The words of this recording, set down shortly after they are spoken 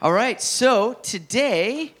All right, so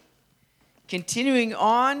today, continuing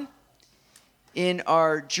on in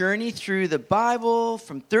our journey through the Bible,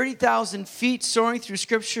 from 30,000 feet soaring through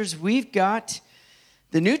scriptures, we've got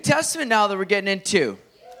the New Testament now that we're getting into.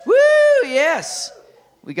 Woo, yes.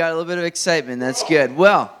 We got a little bit of excitement. That's good.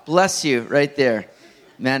 Well, bless you right there.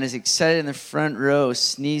 Man is excited in the front row,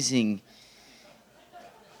 sneezing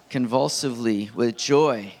convulsively with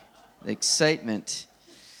joy, excitement.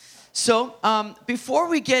 So before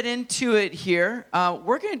we get into it here,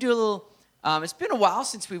 we're going to do a little, it's been a while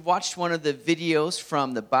since we watched one of the videos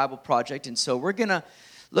from the Bible Project, and so we're going to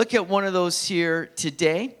look at one of those here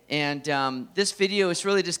today. And this video is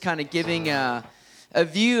really just kind of giving a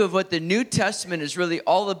view of what the New Testament is really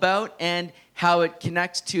all about and how it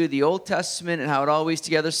connects to the Old Testament and how it all weaves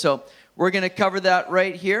together. So we're going to cover that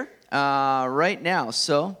right here, right now.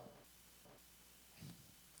 So,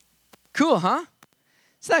 cool, huh?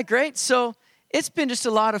 Isn't that great? So it's been just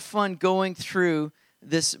a lot of fun going through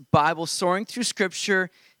this Bible, soaring through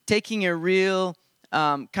Scripture, taking a real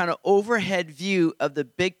kind of overhead view of the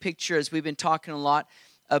big picture as we've been talking a lot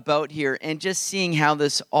about here, and just seeing how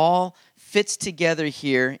this all fits together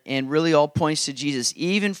here and really all points to Jesus,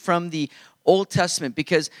 even from the Old Testament,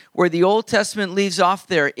 because where the Old Testament leaves off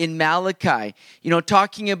there in Malachi,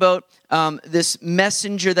 talking about this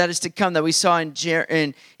messenger that is to come that we saw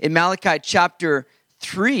in Malachi chapter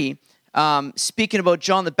 3, speaking about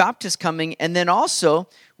John the Baptist coming, and then also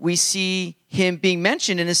we see him being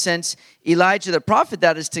mentioned in a sense, Elijah the prophet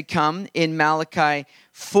that is to come in Malachi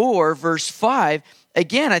 4, verse 5.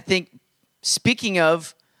 Again, I think speaking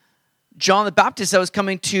of John the Baptist that was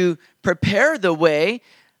coming to prepare the way,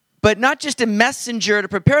 but not just a messenger to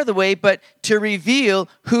prepare the way, but to reveal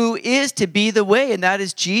who is to be the way, and that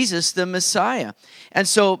is Jesus, the Messiah. And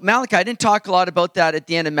so Malachi, I didn't talk a lot about that at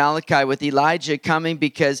the end of Malachi with Elijah coming,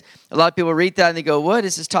 because a lot of people read that and they go, what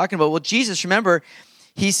is this talking about? Well, Jesus, remember,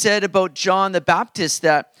 he said about John the Baptist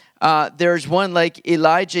that there's one like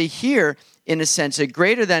Elijah here, in a sense, a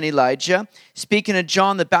greater than Elijah, speaking of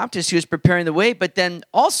John the Baptist who is preparing the way, but then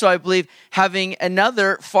also, I believe, having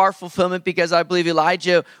another far fulfillment, because I believe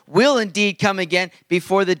Elijah will indeed come again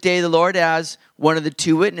before the day of the Lord as one of the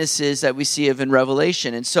two witnesses that we see of in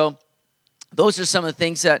Revelation. And so those are some of the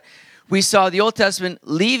things that we saw the Old Testament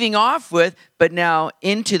leaving off with, but now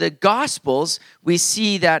into the Gospels, we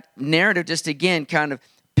see that narrative just again kind of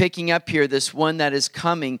picking up here, this one that is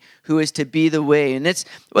coming who is to be the way. And it's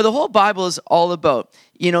what the whole Bible is all about,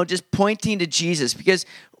 just pointing to Jesus, because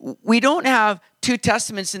we don't have two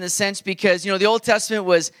testaments in the sense because, the Old Testament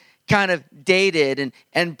was kind of dated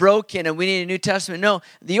and broken and we need a New Testament. No,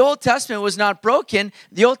 the Old Testament was not broken.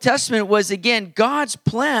 The Old Testament was, again, God's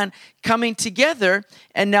plan coming together.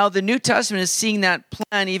 And now the New Testament is seeing that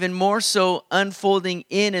plan even more so unfolding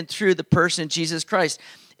in and through the person of Jesus Christ.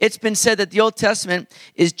 It's been said that the Old Testament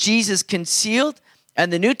is Jesus concealed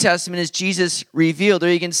and the New Testament is Jesus revealed.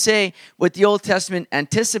 Or you can say what the Old Testament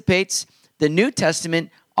anticipates, the New Testament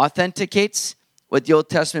authenticates. What the Old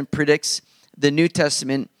Testament predicts, the New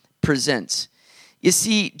Testament presents. You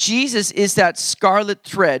see, Jesus is that scarlet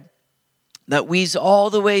thread that weaves all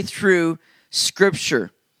the way through Scripture,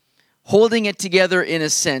 holding it together in a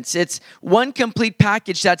sense. It's one complete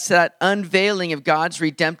package. That's that unveiling of God's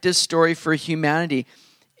redemptive story for humanity.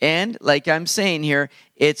 And like I'm saying here,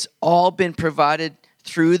 it's all been provided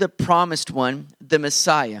through the promised one, the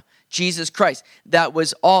Messiah, Jesus Christ. That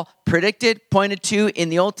was all predicted, pointed to in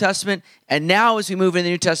the Old Testament. And now as we move into the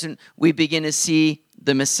New Testament, we begin to see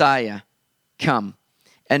the Messiah come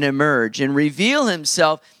and emerge and reveal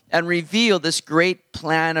himself and reveal this great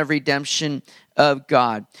plan of redemption of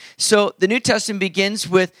God. So the New Testament begins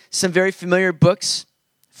with some very familiar books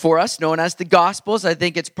for us, known as the Gospels. I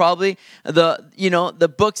think it's probably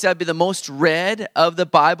the books that would be the most read of the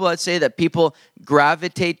Bible. I'd say that people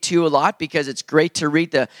gravitate to a lot because it's great to read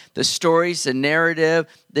the stories, the narrative,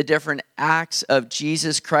 the different acts of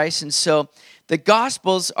Jesus Christ. And so the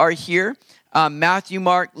Gospels are here, Matthew,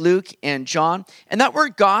 Mark, Luke, and John. And that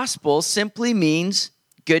word gospel simply means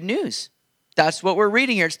good news. That's what we're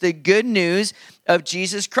reading here. It's the good news of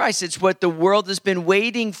Jesus Christ. It's what the world has been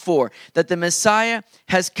waiting for, that the Messiah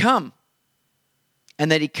has come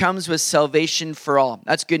and that he comes with salvation for all.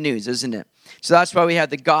 That's good news, isn't it? So that's why we have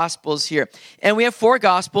the Gospels here. And we have 4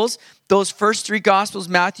 Gospels. Those first 3 Gospels,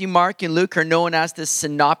 Matthew, Mark, and Luke, are known as the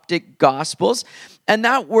Synoptic Gospels. And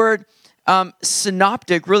that word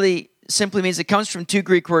synoptic really simply means, it comes from 2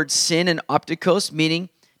 Greek words, syn and optikos, meaning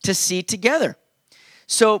to see together.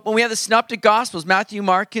 So when we have the Synoptic Gospels, Matthew,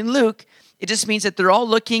 Mark, and Luke, it just means that they're all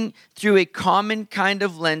looking through a common kind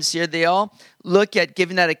of lens here. They all look at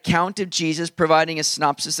giving that account of Jesus, providing a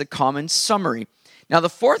synopsis, a common summary. Now, the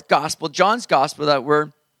fourth gospel, John's gospel that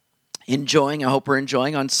we're enjoying, I hope we're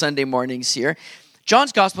enjoying on Sunday mornings here,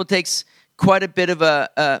 John's gospel takes quite a bit of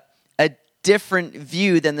a different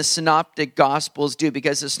view than the synoptic gospels do,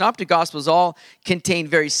 because the synoptic gospels all contain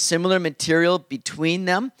very similar material between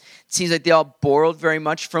them. It seems like they all borrowed very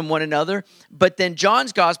much from one another. But then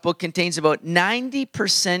John's gospel contains about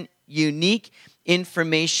 90% unique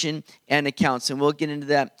information and accounts. And we'll get into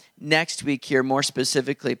that next week here more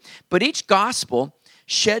specifically. But each gospel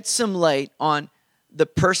sheds some light on the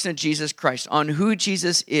person of Jesus Christ, on who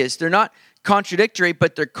Jesus is. They're not contradictory,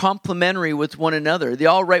 but they're complementary with one another. They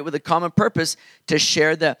all write with a common purpose to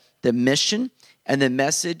share the mission and the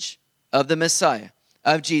message of the Messiah,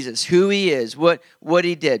 of Jesus, who he is, what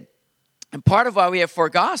he did. And part of why we have four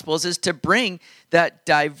gospels is to bring that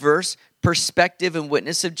diverse perspective and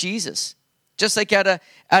witness of Jesus. Just like at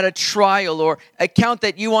a trial or account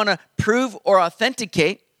that you want to prove or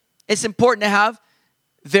authenticate, it's important to have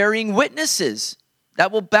varying witnesses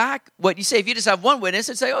that will back what you say. If you just have one witness,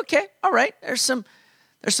 it's like, okay, all right, there's some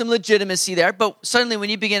legitimacy there. But suddenly when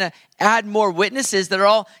you begin to add more witnesses that are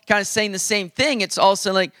all kind of saying the same thing, it's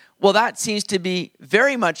also like, well, that seems to be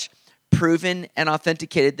very much proven and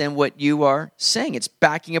authenticated than what you are saying. It's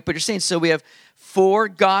backing up what you're saying. So we have four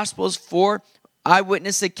gospels, four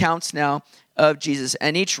eyewitness accounts now of Jesus.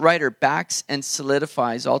 And each writer backs and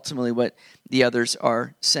solidifies ultimately what the others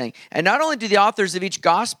are saying. And not only do the authors of each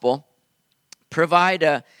gospel provide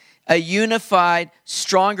a unified,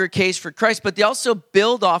 stronger case for Christ, but they also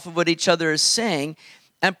build off of what each other is saying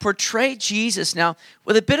and portray Jesus now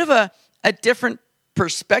with a bit of a different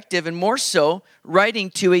perspective, and more so writing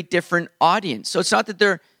to a different audience. So it's not that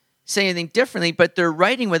they're saying anything differently, but they're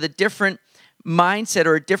writing with a different mindset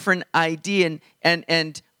or a different idea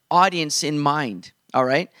and audience in mind, all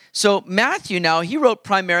right? So Matthew now, he wrote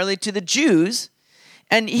primarily to the Jews,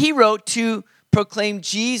 and he wrote to proclaim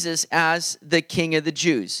Jesus as the King of the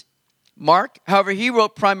Jews. Mark, however, he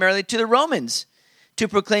wrote primarily to the Romans to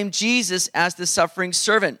proclaim Jesus as the suffering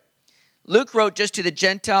servant. Luke wrote just to the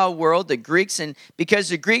Gentile world, the Greeks, and because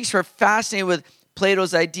the Greeks were fascinated with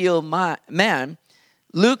Plato's ideal man,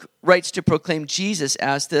 Luke writes to proclaim Jesus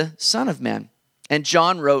as the Son of Man. And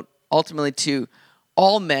John wrote ultimately to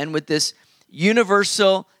all men with this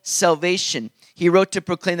universal salvation. He wrote to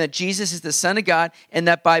proclaim that Jesus is the Son of God and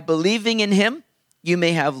that by believing in him, you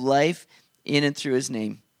may have life in and through his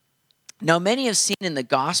name. Now, many have seen in the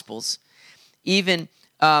Gospels even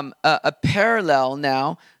a parallel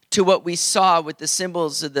now to what we saw with the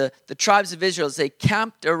symbols of the tribes of Israel as they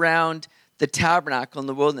camped around the tabernacle in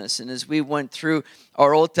the wilderness. And as we went through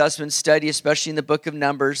our Old Testament study, especially in the book of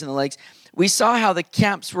Numbers and the likes, we saw how the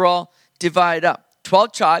camps were all divided up.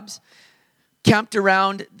 12 tribes camped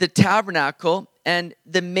around the tabernacle, and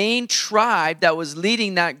the main tribe that was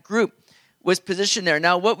leading that group was positioned there.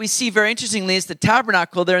 Now, what we see very interestingly is the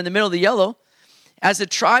tabernacle there in the middle of the yellow. As the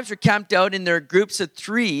tribes were camped out in their groups of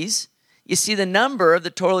threes, you see the number of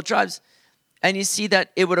the total tribes, and you see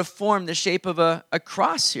that it would have formed the shape of a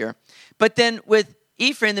cross here. But then with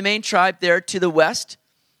Ephraim, the main tribe there to the west,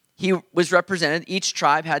 he was represented. Each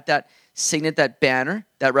tribe had that signet, that banner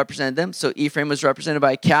that represented them. So Ephraim was represented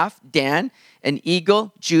by a calf, Dan, an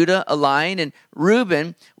eagle, Judah, a lion, and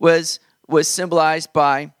Reuben was symbolized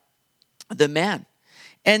by the man.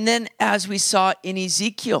 And then as we saw in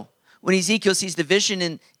Ezekiel, when Ezekiel sees the vision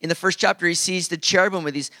in the first chapter, he sees the cherubim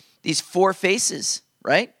with these four faces,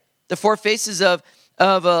 right? The four faces of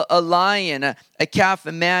a lion, a calf,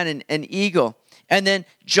 a man, and an eagle. And then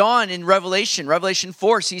John in Revelation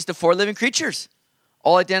 4, sees the four living creatures,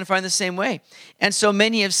 all identifying the same way. And so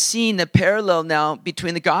many have seen the parallel now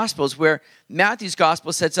between the Gospels, where Matthew's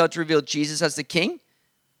Gospel sets out to reveal Jesus as the king,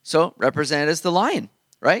 so represented as the lion,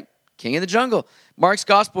 right? King of the jungle. Mark's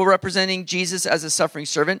Gospel representing Jesus as a suffering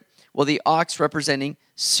servant, while the ox representing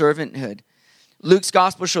servanthood. Luke's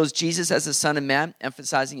Gospel shows Jesus as the Son of Man,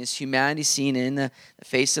 emphasizing his humanity seen in the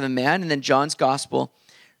face of a man. And then John's Gospel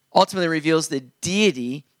ultimately reveals the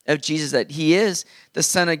deity of Jesus, that he is the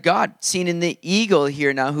Son of God, seen in the eagle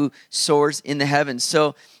here now who soars in the heavens.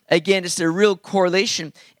 So again, it's a real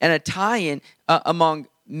correlation and a tie-in among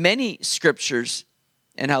many scriptures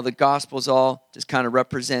and how the Gospels all just kind of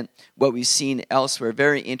represent what we've seen elsewhere.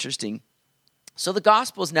 Very interesting. So the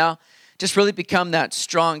Gospels now just really become that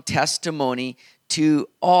strong testimony to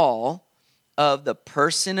all of the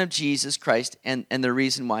person of Jesus Christ and the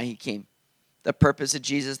reason why he came. The purpose of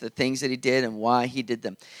Jesus, the things that he did, and why he did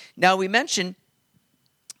them. Now, we mentioned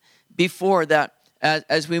before that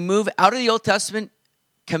as we move out of the Old Testament,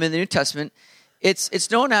 come in the New Testament,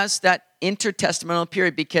 it's known as that intertestamental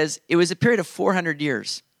period because it was a period of 400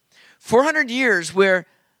 years. 400 years where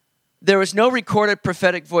there was no recorded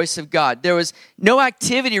prophetic voice of God. There was no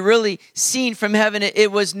activity really seen from heaven.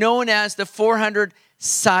 It was known as the 400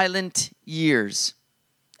 silent years,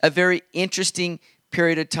 a very interesting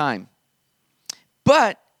period of time.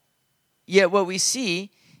 But yet what we see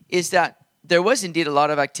is that there was indeed a lot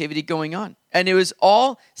of activity going on. And it was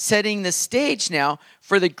all setting the stage now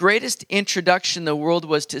for the greatest introduction the world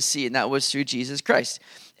was to see, and that was through Jesus Christ.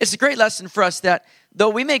 It's a great lesson for us that though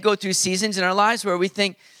we may go through seasons in our lives where we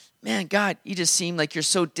think, man, God, you just seem like you're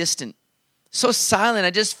so distant, so silent.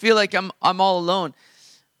 I just feel like I'm all alone.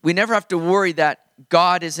 We never have to worry that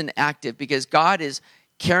God isn't active, because God is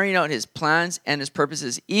carrying out his plans and his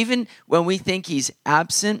purposes. Even when we think he's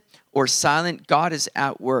absent or silent, God is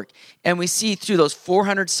at work. And we see through those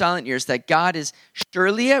 400 silent years that God is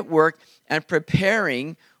surely at work and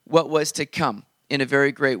preparing what was to come in a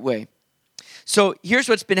very great way. So here's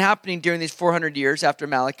what's been happening during these 400 years after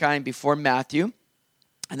Malachi and before Matthew.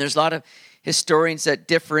 And there's a lot of historians that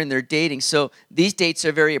differ in their dating. So these dates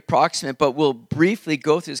are very approximate, but we'll briefly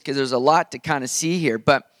go through this because there's a lot to kind of see here.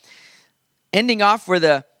 But ending off where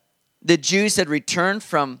the Jews had returned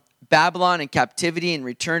from Babylon in captivity and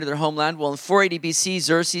returned to their homeland. Well, in 480 BC,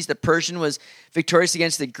 Xerxes the Persian was victorious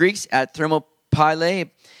against the Greeks at Thermopylae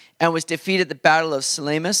and was defeated at the Battle of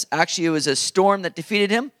Salamis. Actually, it was a storm that defeated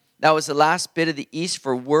him. That was the last bit of the east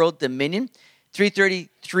for world dominion.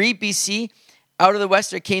 333 BC, out of the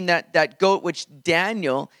west there came that goat which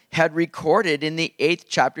Daniel had recorded in the 8th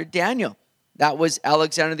chapter of Daniel. That was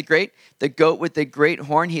Alexander the Great, the goat with the great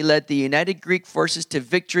horn. He led the united Greek forces to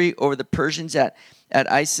victory over the Persians at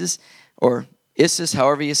Issus, or Issus,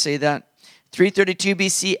 however you say that. 332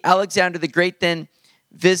 BC, Alexander the Great then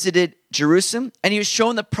visited Jerusalem, and he was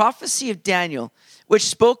shown the prophecy of Daniel, which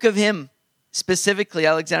spoke of him, specifically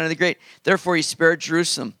Alexander the Great. Therefore, he spared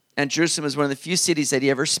Jerusalem, and Jerusalem was one of the few cities that he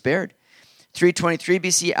ever spared. 323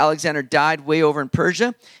 BC, Alexander died way over in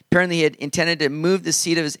Persia. Apparently, he had intended to move the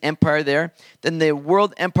seat of his empire there. Then the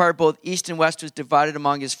world empire, both east and west, was divided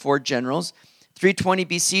among his 4 generals. 320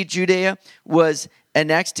 BC, Judea was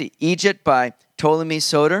annexed to Egypt by Ptolemy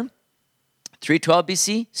Soter. 312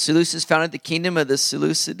 BC, Seleucus founded the kingdom of the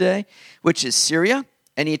Seleucidae, which is Syria,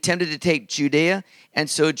 and he attempted to take Judea, and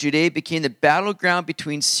so Judea became the battleground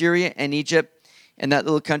between Syria and Egypt, and that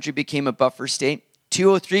little country became a buffer state.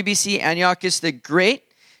 203 BC, Antiochus the Great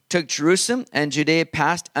took Jerusalem, and Judea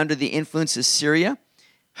passed under the influence of Syria.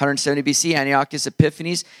 170 BC, Antiochus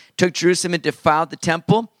Epiphanes took Jerusalem and defiled the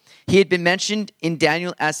temple. He had been mentioned in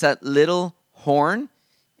Daniel as that little horn,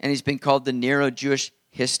 and he's been called the Nero of Jewish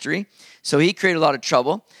history. So he created a lot of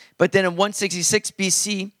trouble. But then in 166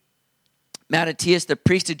 BC, Mattathias, the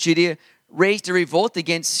priest of Judea, raised a revolt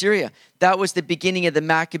against Syria. That was the beginning of the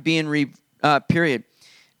Maccabean period.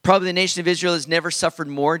 Probably the nation of Israel has never suffered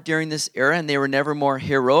more during this era, and they were never more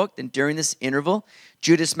heroic than during this interval.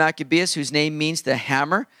 Judas Maccabeus, whose name means the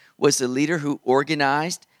hammer, was the leader who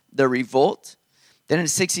organized the revolt. Then in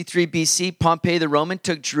 63 BC, Pompey the Roman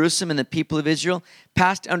took Jerusalem, and the people of Israel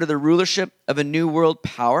passed under the rulership of a new world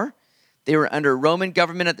power. They were under Roman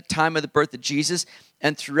government at the time of the birth of Jesus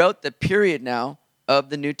and throughout the period now of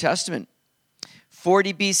the New Testament.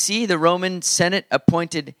 40 BC, the Roman Senate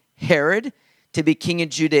appointed Herod to be king of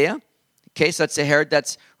Judea. Okay, so that's the Herod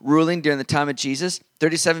that's ruling during the time of Jesus.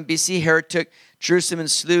 37 BC, Herod took Jerusalem and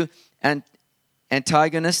slew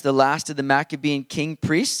Antigonus, the last of the Maccabean king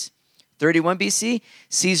priests. 31 BC,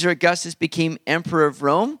 Caesar Augustus became emperor of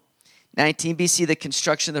Rome. 19 BC, the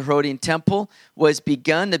construction of the Herodian temple was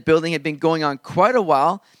begun. The building had been going on quite a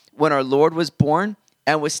while when our Lord was born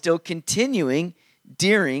and was still continuing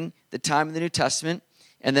during the time of the New Testament.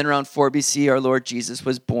 And then around 4 BC, our Lord Jesus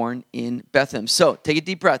was born in Bethlehem. So take a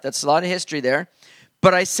deep breath. That's a lot of history there.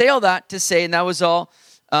 But I say all that to say, and that was all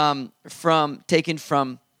taken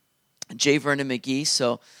from J. Vernon McGee.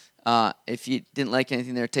 So if you didn't like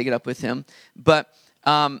anything there, take it up with him. But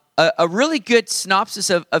a really good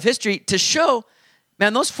synopsis of history to show,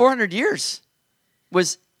 man, those 400 years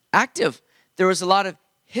was active. There was a lot of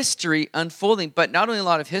history unfolding, but not only a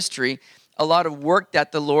lot of history, a lot of work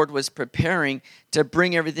that the Lord was preparing to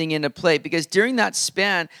bring everything into play. Because during that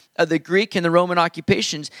span of the Greek and the Roman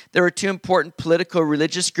occupations, there were 2 important political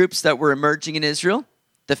religious groups that were emerging in Israel: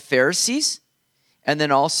 the Pharisees, and then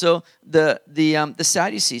also the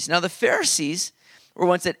Sadducees. Now, the Pharisees were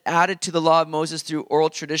ones that added to the law of Moses through oral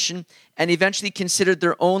tradition and eventually considered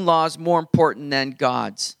their own laws more important than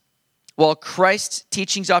God's. While Christ's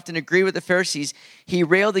teachings often agree with the Pharisees, he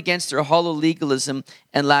railed against their hollow legalism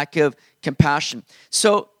and lack of compassion.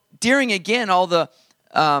 So during, again, all the,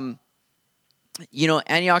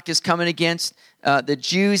 Antioch is coming against the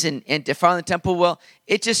Jews and defiling the temple, well,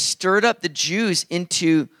 it just stirred up the Jews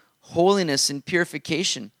into holiness and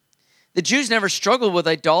purification. The Jews never struggled with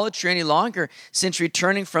idolatry any longer since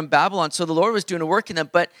returning from Babylon. So the Lord was doing a work in them.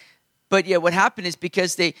 But yet what happened is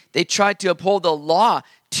because they tried to uphold the law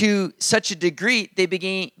to such a degree, they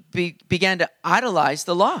began to idolize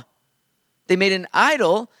the law. They made an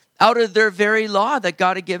idol out of their very law that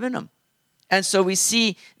God had given them. And so we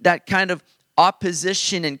see that kind of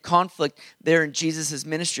opposition and conflict there in Jesus'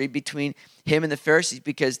 ministry between him and the Pharisees,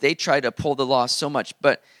 because they tried to uphold the law so much,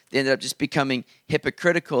 but they ended up just becoming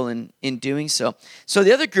hypocritical in doing so. So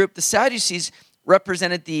the other group, the Sadducees,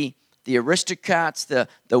 represented the aristocrats, the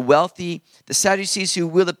wealthy. The Sadducees, who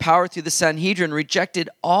wielded power through the Sanhedrin, rejected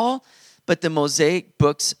all but the Mosaic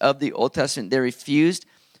books of the Old Testament. They refused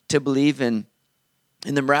to believe in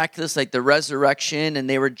the miraculous, like the resurrection, and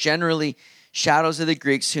they were generally shadows of the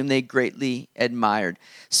Greeks whom they greatly admired.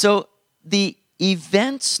 So the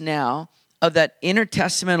events now of that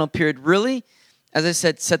intertestamental period really, as I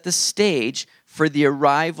said, set the stage for the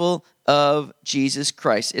arrival of Jesus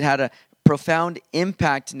Christ. It had a profound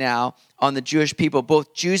impact now on the Jewish people.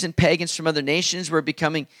 Both Jews and pagans from other nations were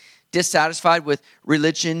becoming dissatisfied with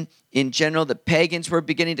religion in general. The pagans were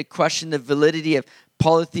beginning to question the validity of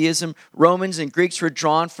polytheism. Romans and Greeks were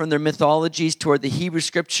drawn from their mythologies toward the Hebrew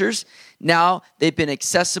scriptures. Now they've been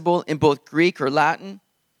accessible in both Greek or Latin.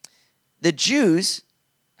 The Jews,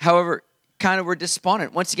 however, kind of were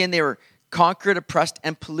despondent. Once again, they were conquered, oppressed,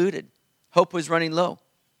 and polluted. Hope was running low.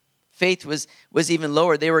 Faith was even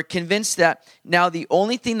lower. They were convinced that now the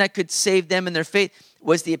only thing that could save them in their faith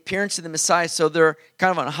was the appearance of the Messiah. So they're kind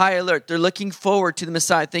of on high alert. They're looking forward to the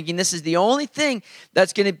Messiah, thinking this is the only thing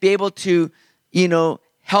that's going to be able to,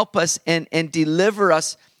 help us and deliver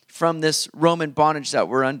us from this Roman bondage that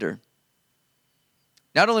we're under.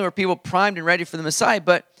 Not only were people primed and ready for the Messiah,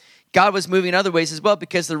 but God was moving in other ways as well,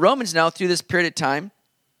 because the Romans now, through this period of time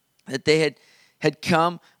that they had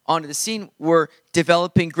come onto the scene, were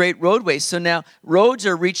developing great roadways. So now roads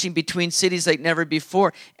are reaching between cities like never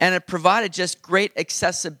before, and it provided just great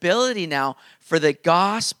accessibility now for the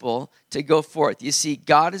gospel to go forth. You see,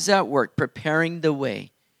 God is at work preparing the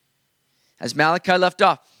way. As Malachi left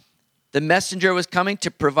off, the messenger was coming to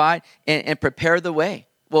provide and prepare the way.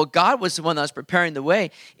 Well, God was the one that was preparing the way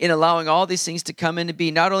in allowing all these things to come into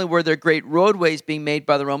being. Not only were there great roadways being made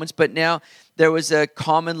by the Romans, but now there was a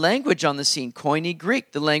common language on the scene, Koine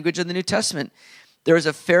Greek, the language of the New Testament. There was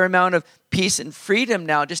a fair amount of peace and freedom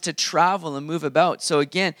now just to travel and move about. So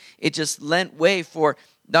again, it just lent way for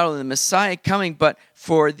not only the Messiah coming, but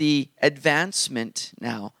for the advancement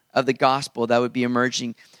now of the gospel that would be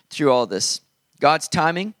emerging through all this. God's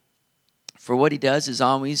timing for what he does is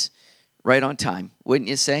always right on time, wouldn't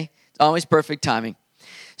you say? It's always perfect timing.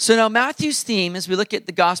 So now Matthew's theme, as we look at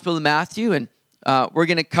the Gospel of Matthew, and we're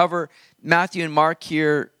going to cover Matthew and Mark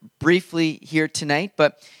here briefly here tonight,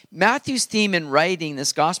 but Matthew's theme in writing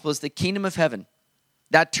this Gospel is the kingdom of heaven.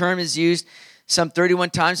 That term is used some 31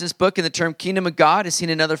 times in this book, and the term kingdom of God is seen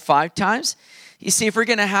another 5 times. You see, if we're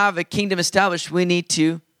going to have a kingdom established, we need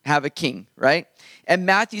to have a king, right? And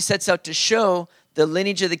Matthew sets out to show the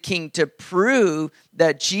lineage of the king, to prove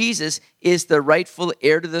that Jesus is the rightful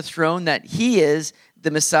heir to the throne, that he is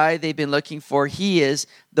the Messiah they've been looking for. He is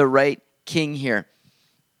the right king here.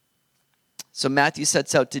 So Matthew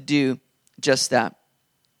sets out to do just that.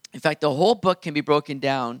 In fact, the whole book can be broken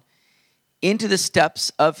down into the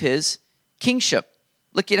steps of his kingship.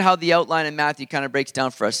 Look at how the outline in Matthew kind of breaks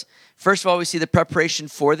down for us. First of all, we see the preparation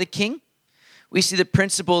for the king. We see the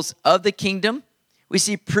principles of the kingdom. We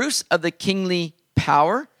see proofs of the kingly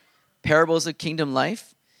power, parables of kingdom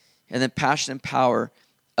life, and the passion and power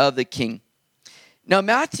of the king. Now,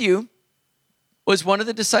 Matthew was one of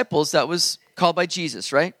the disciples that was called by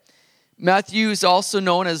Jesus, right? Matthew is also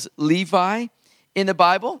known as Levi in the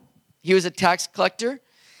Bible. He was a tax collector.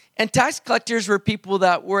 And tax collectors were people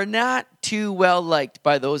that were not too well liked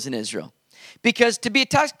by those in Israel. Because to be a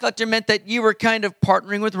tax collector meant that you were kind of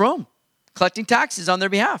partnering with Rome, collecting taxes on their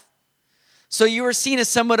behalf. So you were seen as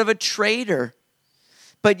somewhat of a traitor.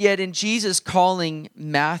 But yet in Jesus calling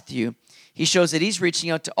Matthew, he shows that he's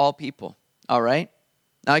reaching out to all people, all right?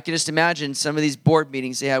 Now I can just imagine some of these board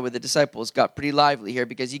meetings they had with the disciples got pretty lively here,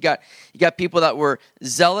 because you got people that were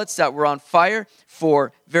zealots, that were on fire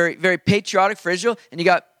for very, very patriotic for Israel, and you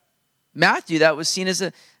got Matthew that was seen as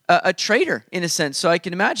a traitor in a sense. So I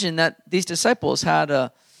can imagine that these disciples had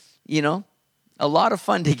a lot of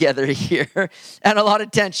fun together here and a lot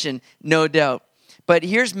of tension, no doubt. But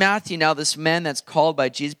here's Matthew now, this man that's called by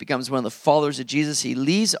Jesus, becomes one of the followers of Jesus. He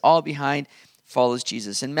leaves all behind, follows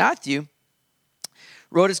Jesus. And Matthew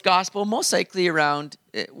wrote his gospel most likely around,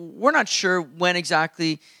 we're not sure when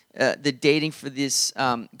exactly the dating for this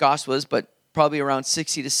gospel is, but probably around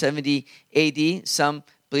 60 to 70 AD. Some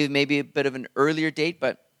believe maybe a bit of an earlier date,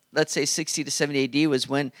 but let's say 60 to 70 AD was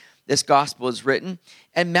when this gospel is written.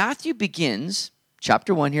 And Matthew begins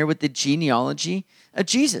chapter 1 here with the genealogy of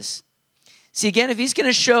Jesus. See, again, if he's going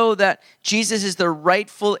to show that Jesus is the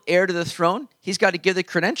rightful heir to the throne, he's got to give the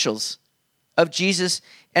credentials of Jesus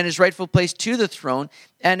and his rightful place to the throne.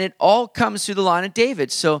 And it all comes through the line of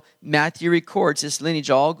David. So Matthew records this lineage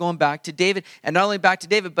all going back to David. And not only back to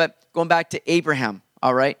David, but going back to Abraham,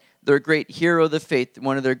 all right? Their great hero of the faith,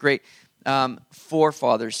 one of their great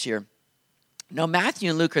forefathers here. Now, Matthew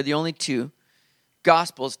and Luke are the only two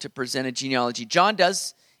gospels to present a genealogy. John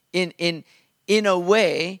does in a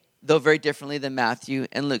way, though very differently than Matthew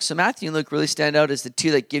and Luke. So Matthew and Luke really stand out as the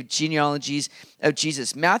two that give genealogies of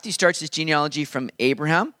Jesus. Matthew starts his genealogy from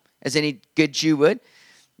Abraham, as any good Jew would.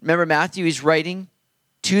 Remember, Matthew is writing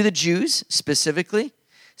to the Jews specifically.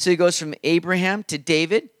 So he goes from Abraham to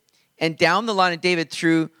David and down the line of David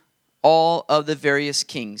through all of the various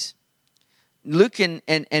kings. Luke and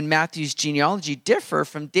Matthew's genealogy differ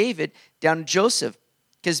from David down to Joseph,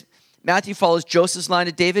 because Matthew follows Joseph's line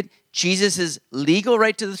to David, Jesus' legal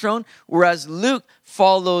right to the throne, whereas Luke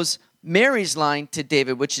follows Mary's line to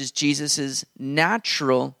David, which is Jesus'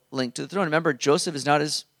 natural link to the throne. Remember, Joseph is not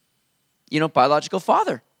his, biological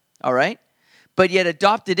father, all right? But yet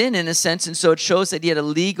adopted in a sense, and so it shows that he had a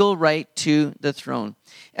legal right to the throne.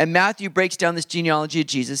 And Matthew breaks down this genealogy of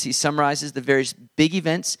Jesus. He summarizes the various big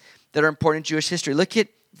events that are important in Jewish history. Look at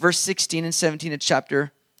verse 16 and 17 of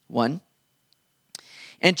chapter 1.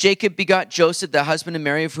 And Jacob begot Joseph, the husband of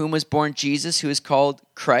Mary, of whom was born Jesus, who is called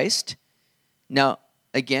Christ. Now,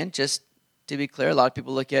 again, just to be clear, a lot of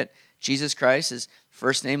people look at Jesus Christ as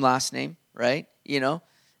first name, last name, right?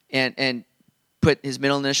 And put his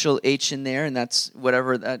middle initial H in there, and that's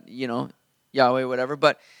whatever that, Yahweh, whatever.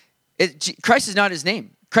 But Christ is not his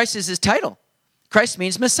name. Christ is his title. Christ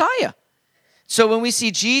means Messiah. So when we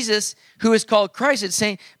see Jesus, who is called Christ, it's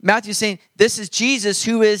saying, Matthew's saying, this is Jesus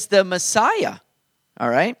who is the Messiah. All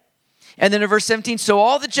right? And then in verse 17, so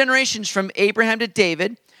all the generations from Abraham to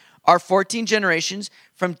David are 14 generations.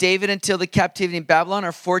 From David until the captivity in Babylon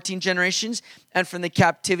are 14 generations. And from the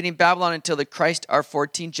captivity in Babylon until the Christ are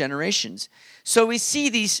 14 generations. So we see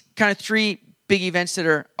these kind of three big events that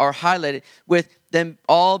are highlighted, with them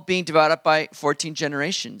all being divided up by 14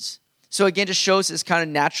 generations. So again, just shows this kind of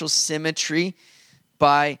natural symmetry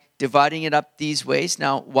by dividing it up these ways.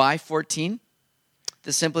 Now, why 14?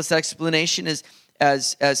 The simplest explanation is,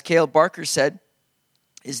 as Cale Barker said,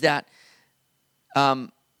 is that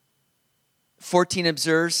 14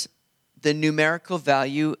 observes the numerical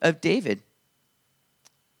value of David.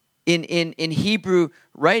 In Hebrew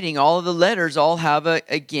writing, all of the letters all have a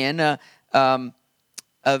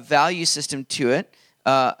value system to it,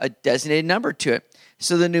 a designated number to it.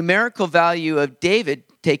 So the numerical value of David,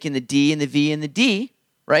 taking the D and the V and the D,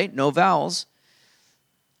 right? No vowels.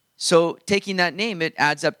 So taking that name, it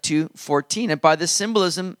adds up to 14. And by the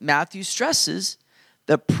symbolism, Matthew stresses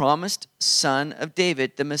the promised son of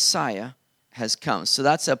David, the Messiah, has come. So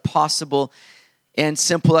that's a possible and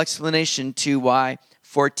simple explanation to why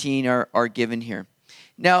 14 are given here.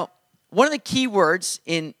 Now, one of the key words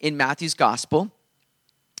in Matthew's gospel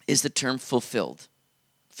is the term fulfilled.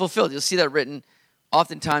 Fulfilled. You'll see that written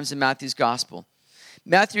oftentimes in Matthew's gospel.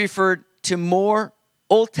 Matthew referred to more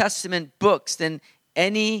Old Testament books than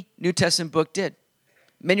any New Testament book did.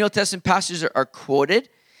 Many Old Testament passages are quoted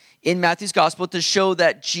in Matthew's gospel to show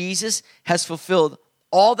that Jesus has fulfilled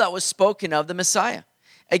all that was spoken of the Messiah.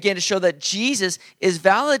 Again, to show that Jesus is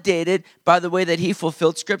validated by the way that he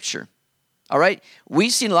fulfilled Scripture. All right?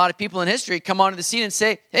 We've seen a lot of people in history come onto the scene and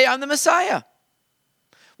say, hey, I'm the Messiah.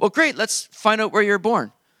 Well, great. Let's find out where you're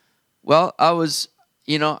born. Well, I was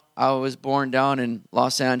born down in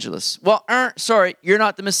Los Angeles. Well, sorry, you're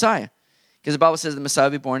not the Messiah. Because the Bible says the Messiah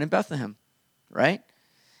will be born in Bethlehem, right?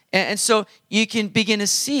 And so you can begin to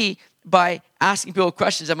see by asking people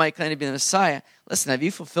questions that might claim to be the Messiah. Listen, have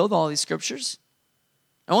you fulfilled all these scriptures?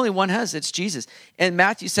 Only one has, it's Jesus. And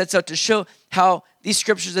Matthew sets out to show how these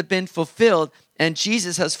scriptures have been fulfilled, and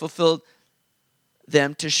Jesus has fulfilled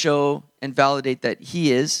them to show and validate that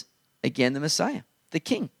he is, again, the Messiah, the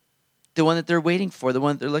King, the one that they're waiting for, the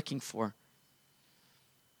one that they're looking for.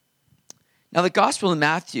 Now, the Gospel of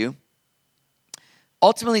Matthew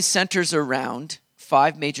ultimately centers around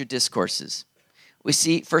 5 major discourses. We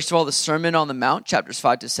see, first of all, the Sermon on the Mount, chapters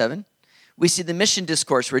 5 to 7. We see the mission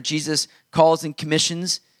discourse where Jesus calls and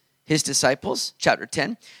commissions his disciples, chapter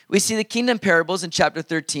 10. We see the kingdom parables in chapter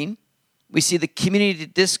 13. We see the community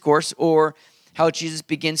discourse, or how Jesus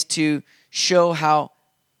begins to show how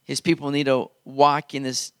his people need to walk in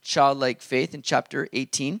this childlike faith, in chapter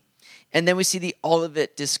 18. And then we see the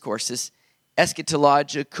Olivet Discourse, this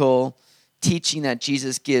eschatological teaching that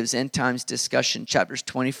Jesus gives, end times discussion, chapters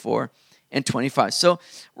 24 and 25. So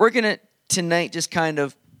we're going to tonight just kind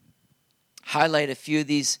of highlight a few of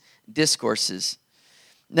these discourses.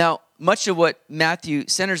 Now, much of what Matthew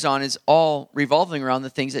centers on is all revolving around the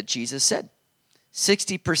things that Jesus said.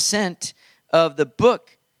 60% of the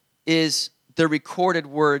book is the recorded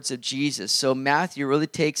words of Jesus. So Matthew really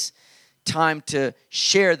takes time to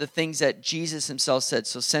share the things that Jesus himself said.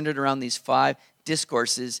 So centered around these 5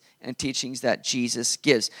 discourses and teachings that Jesus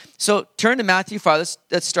gives. So turn to Matthew 5.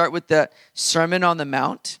 Let's start with the Sermon on the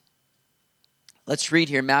Mount. Let's read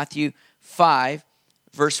here Matthew 5,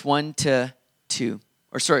 verse 1 to 2.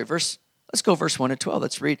 Let's go verse 1 to 12.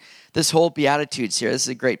 Let's read this whole Beatitudes here. This is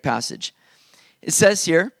a great passage. It says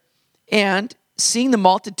here, "And seeing the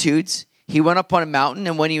multitudes, he went up on a mountain,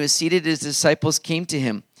 and when he was seated, his disciples came to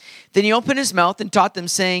him. Then he opened his mouth and taught them,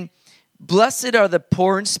 saying, 'Blessed are the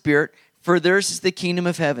poor in spirit, for theirs is the kingdom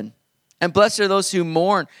of heaven. And blessed are those who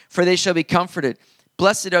mourn, for they shall be comforted.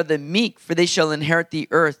 Blessed are the meek, for they shall inherit the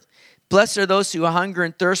earth. Blessed are those who hunger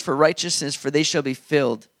and thirst for righteousness, for they shall be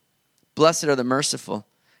filled. Blessed are the merciful,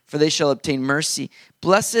 for they shall obtain mercy.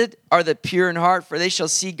 Blessed are the pure in heart, for they shall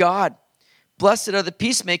see God. Blessed are the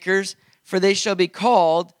peacemakers, for they shall be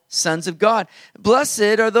called sons of God.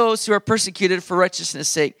 Blessed are those who are persecuted for righteousness'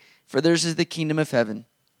 sake, for theirs is the kingdom of heaven.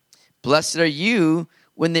 Blessed are you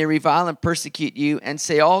when they revile and persecute you and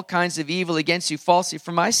say all kinds of evil against you falsely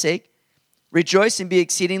for my sake. Rejoice and be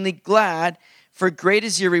exceedingly glad, for great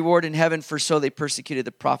is your reward in heaven, for so they persecuted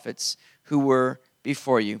the prophets who were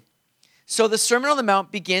before you.'" So the Sermon on the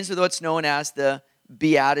Mount begins with what's known as the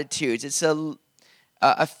Beatitudes. It's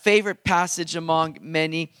a favorite passage among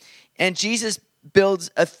many. And Jesus builds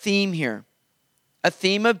a theme here. A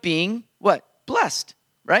theme of being what? Blessed,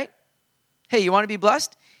 right? Hey, you want to be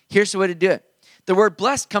blessed? Here's the way to do it. The word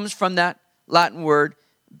blessed comes from that Latin word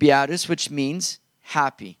beatus, which means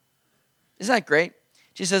happy. Isn't that great?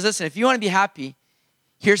 Jesus says, listen, if you want to be happy,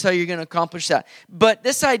 here's how you're going to accomplish that. But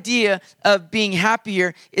this idea of being happy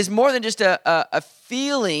here is more than just a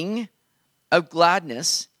feeling of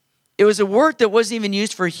gladness. It was a word that wasn't even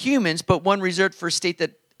used for humans, but one reserved for a state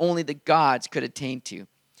that only the gods could attain to.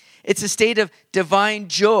 It's a state of divine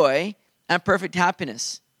joy and perfect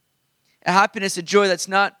happiness. A happiness, a joy that's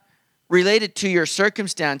not related to your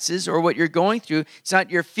circumstances or what you're going through. It's not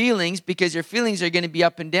your feelings, because your feelings are going to be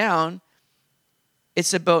up and down.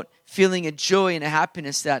 It's about feeling a joy and a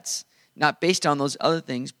happiness that's not based on those other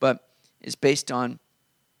things, but is based on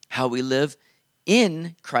how we live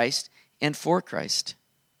in Christ and for Christ.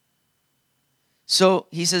 So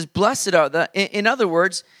he says, blessed are the, in other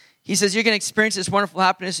words, he says you're going to experience this wonderful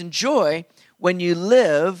happiness and joy when you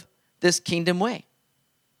live this kingdom way.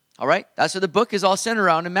 All right? That's what the book is all centered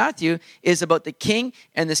around in Matthew, is about the king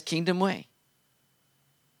and this kingdom way.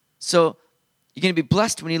 So you're going to be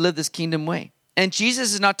blessed when you live this kingdom way. And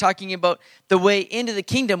Jesus is not talking about the way into the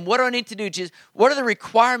kingdom. What do I need to do, Jesus? What are the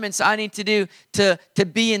requirements I need to do to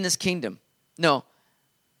be in this kingdom? No.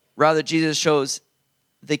 Rather, Jesus shows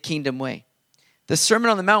the kingdom way. The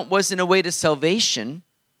Sermon on the Mount wasn't a way to salvation,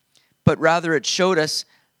 but rather it showed us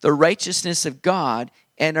the righteousness of God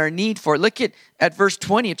and our need for it. Look at verse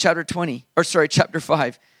 20 of chapter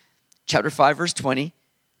 5. Chapter 5, verse 20.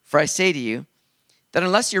 "For I say to you, that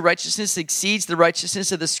unless your righteousness exceeds the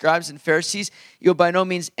righteousness of the scribes and Pharisees, you'll by no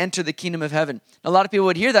means enter the kingdom of heaven." A lot of people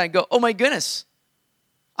would hear that and go, oh my goodness,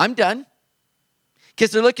 I'm done.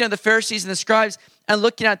 Because they're looking at the Pharisees and the scribes and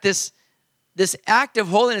looking at this act of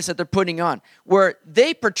holiness that they're putting on, where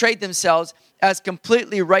they portrayed themselves as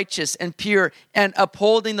completely righteous and pure and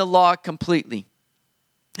upholding the law completely.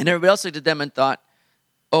 And everybody else looked at them and thought,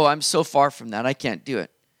 oh, I'm so far from that, I can't do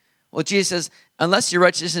it. Well, Jesus says, unless your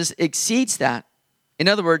righteousness exceeds that, in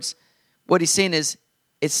other words, what he's saying is,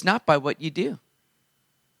 it's not by what you do.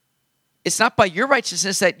 It's not by your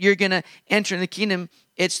righteousness that you're going to enter in the kingdom.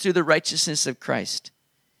 It's through the righteousness of Christ.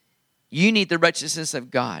 You need the righteousness of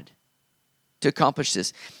God to accomplish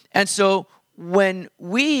this. And so when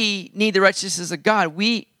we need the righteousness of God,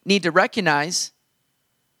 we need to recognize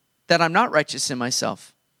that I'm not righteous in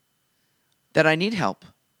myself, that I need help.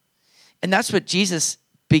 And that's what Jesus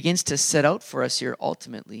begins to set out for us here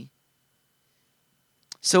ultimately.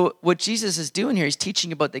 So what Jesus is doing here, he's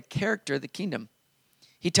teaching about the character of the kingdom.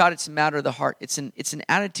 He taught it's a matter of the heart. It's an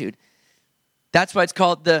attitude. That's why it's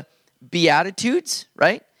called the Beatitudes,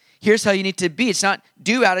 right? Here's how you need to be. It's not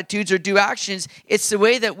do attitudes or do actions. It's the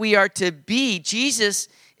way that we are to be. Jesus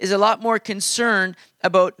is a lot more concerned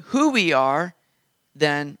about who we are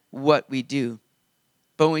than what we do.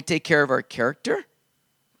 But when we take care of our character,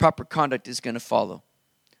 proper conduct is going to follow.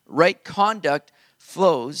 right conduct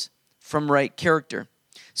flows from right character.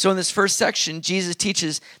 So in this first section, Jesus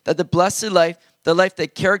teaches that the blessed life, the life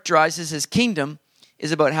that characterizes his kingdom,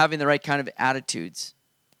 is about having the right kind of attitudes.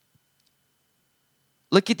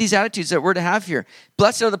 Look at these attitudes that we're to have here.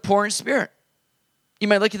 Blessed are the poor in spirit. You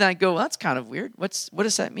might look at that and go, well, that's kind of weird. What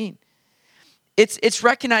does that mean? It's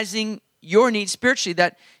recognizing your need spiritually,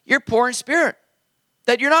 that you're poor in spirit,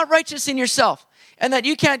 that you're not righteous in yourself, and that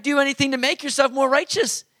you can't do anything to make yourself more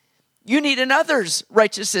righteous. You need another's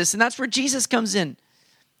righteousness, and that's where Jesus comes in.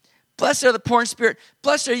 Blessed are the poor in spirit.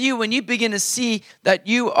 Blessed are you when you begin to see that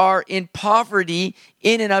you are in poverty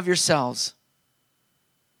in and of yourselves,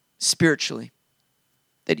 spiritually,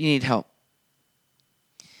 that you need help.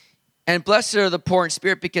 And blessed are the poor in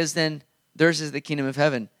spirit, because then theirs is the kingdom of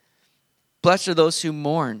heaven. Blessed are those who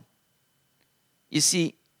mourn. You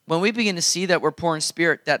see, when we begin to see that we're poor in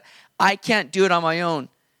spirit, that I can't do it on my own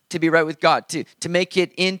to be right with God, to make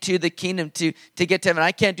it into the kingdom, to get to heaven.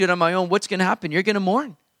 I can't do it on my own. What's going to happen? You're going to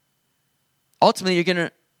mourn. Ultimately, you're going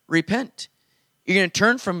to repent. You're going to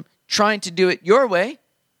turn from trying to do it your way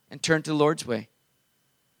and turn to the Lord's way.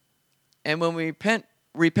 And when we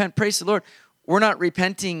repent, praise the Lord, we're not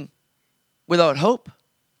repenting without hope.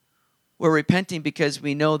 We're repenting because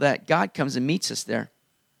we know that God comes and meets us there.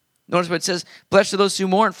 Notice what it says, blessed are those who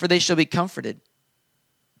mourn, for they shall be comforted.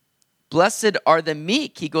 Blessed are the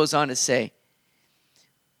meek, he goes on to say.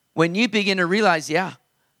 When you begin to realize,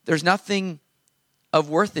 there's nothing of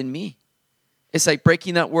worth in me. It's like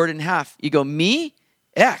breaking that word in half. You go, me?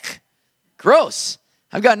 Eck. Gross.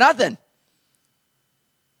 I've got nothing.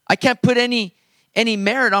 I can't put any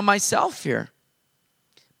merit on myself here.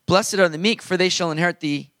 Blessed are the meek, for they shall inherit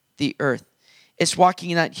the earth. It's walking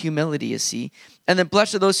in that humility, you see. And then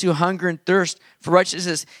blessed are those who hunger and thirst for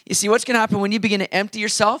righteousness. You see, what's going to happen when you begin to empty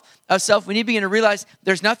yourself of self, when you begin to realize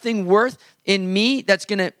there's nothing worth in me that's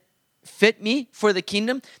going to fit me for the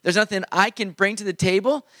kingdom. There's nothing I can bring to the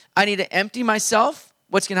table. I need to empty myself.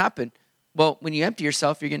 What's going to happen? Well, when you empty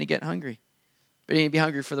yourself, you're going to get hungry. But you're going to be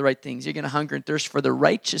hungry for the right things. You're going to hunger and thirst for the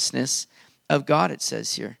righteousness of God, it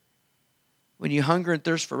says here. When you hunger and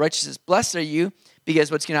thirst for righteousness, blessed are you,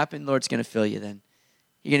 because what's going to happen? The Lord's going to fill you then.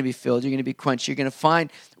 You're going to be filled. You're going to be quenched. You're going to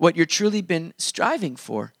find what you've truly been striving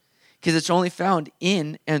for, because it's only found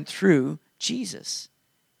in and through Jesus.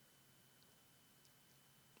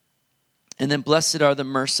 And then blessed are the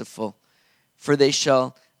merciful, for they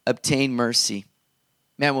shall obtain mercy.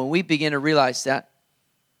 Man, when we begin to realize that,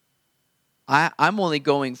 I'm only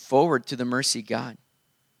going forward to the mercy of God.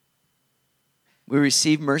 We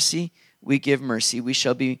receive mercy, we give mercy. We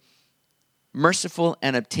shall be merciful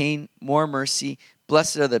and obtain more mercy.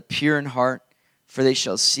 Blessed are the pure in heart, for they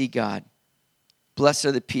shall see God. Blessed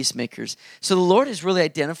are the peacemakers. So the Lord is really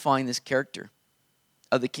identifying this character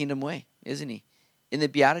of the kingdom way, isn't he? In the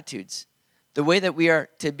Beatitudes. The way that we are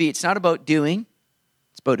to be. It's not about doing.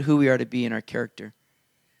 It's about who we are to be in our character.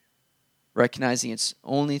 Recognizing it's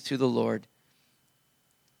only through the Lord.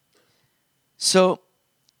 So,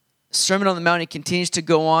 Sermon on the Mount, he continues to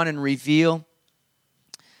go on and reveal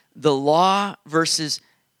the law versus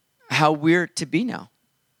how we're to be now,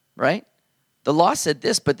 right? The law said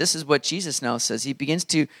this, but this is what Jesus now says. He begins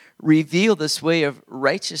to reveal this way of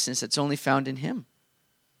righteousness that's only found in him,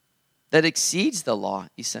 that exceeds the law,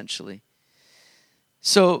 essentially.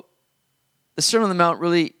 So the Sermon on the Mount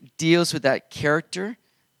really deals with that character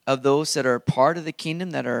of those that are part of the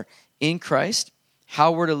kingdom, that are in Christ,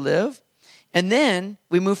 how we're to live. And then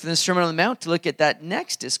we move from the Sermon on the Mount to look at that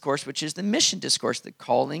next discourse, which is the mission discourse, the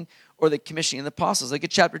calling or the commissioning of the apostles. Look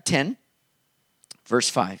at chapter 10, verse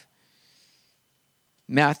 5.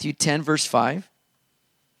 Matthew 10, verse 5.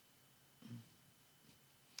 It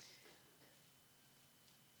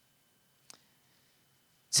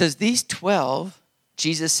says, these 12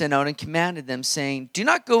 Jesus sent out and commanded them, saying, do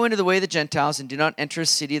not go into the way of the Gentiles and do not enter a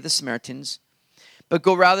city of the Samaritans, but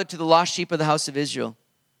go rather to the lost sheep of the house of Israel.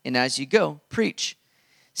 And as you go, preach,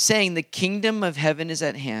 saying, the kingdom of heaven is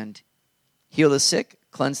at hand. Heal the sick,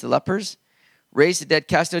 cleanse the lepers, raise the dead,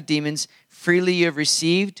 cast out demons. Freely you have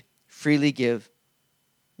received, freely give.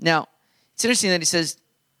 Now, it's interesting that he says,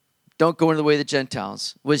 don't go into the way of the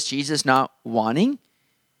Gentiles. Was Jesus not wanting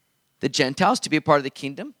the Gentiles to be a part of the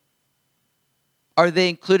kingdom? Are they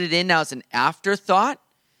included in now as an afterthought?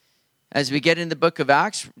 As we get in the book of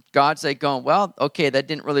Acts, God's like going, well, okay, that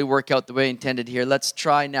didn't really work out the way intended here. Let's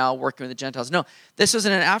try now working with the Gentiles. No, this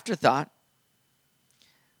wasn't an afterthought.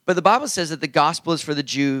 But the Bible says that the gospel is for the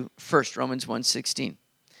Jew first, Romans 1:16.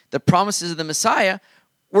 The promises of the Messiah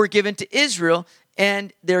were given to Israel,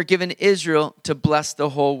 and they're given to Israel to bless the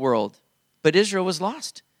whole world. But Israel was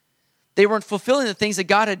lost. They weren't fulfilling the things that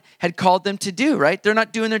God had called them to do, right? They're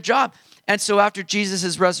not doing their job. And so after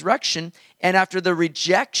Jesus' resurrection and after the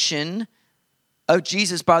rejection of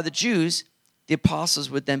Jesus by the Jews, the apostles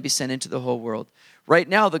would then be sent into the whole world. Right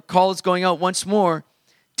now, the call is going out once more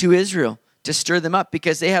to Israel to stir them up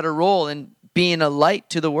because they had a role in being a light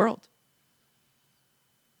to the world.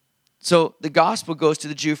 So the gospel goes to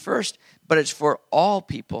the Jew first, but it's for all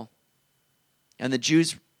people. And the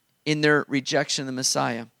Jews, in their rejection of the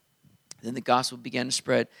Messiah, then the gospel began to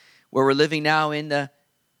spread. Where we're living now in the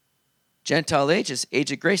Gentile ages,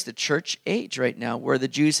 age of grace, the church age right now, where the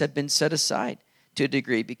Jews have been set aside to a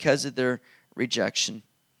degree because of their rejection.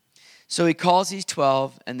 So he calls these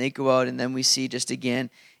 12, and they go out, and then we see just again,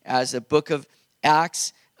 as the book of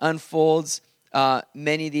Acts unfolds,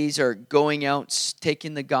 many of these are going out,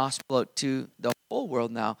 taking the gospel out to the whole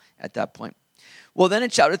world now at that point. Well, then in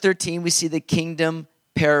chapter 13, we see the kingdom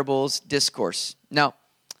parables discourse. Now,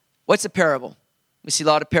 what's a parable? We see a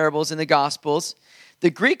lot of parables in the Gospels. The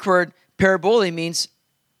Greek word parabole means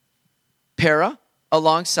para,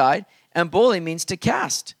 alongside, and bole means to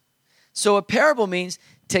cast. So a parable means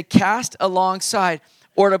to cast alongside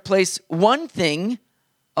or to place one thing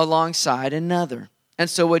alongside another. And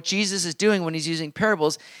so what Jesus is doing when he's using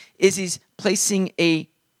parables is he's placing a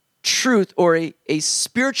truth or a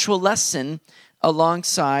spiritual lesson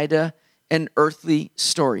alongside an earthly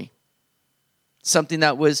story. Something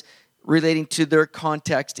that was relating to their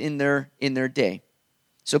context in their day.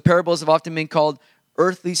 So parables have often been called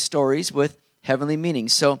earthly stories with heavenly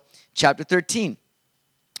meanings. So chapter 13,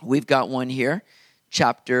 we've got one here.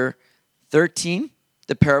 Chapter 13,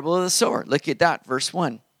 the parable of the sower. Look at that, verse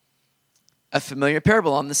 1. A familiar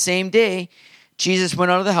parable. On the same day, Jesus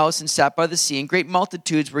went out of the house and sat by the sea, and great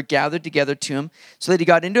multitudes were gathered together to him, so that he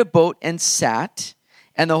got into a boat and sat,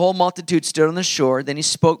 and the whole multitude stood on the shore. Then he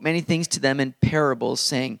spoke many things to them in parables,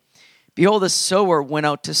 saying, Behold, the sower went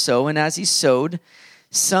out to sow, and as he sowed,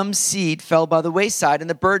 some seed fell by the wayside, and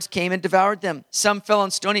the birds came and devoured them. Some fell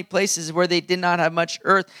on stony places where they did not have much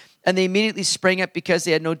earth, and they immediately sprang up because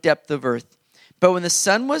they had no depth of earth. But when the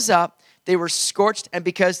sun was up, they were scorched, and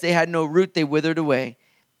because they had no root, they withered away.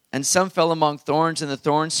 And some fell among thorns, and the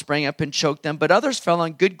thorns sprang up and choked them. But others fell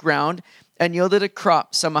on good ground and yielded a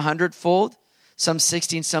crop, some 100-fold, some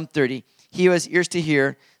 60, and some 30. He who has ears to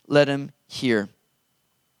hear, let him hear.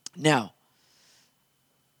 Now,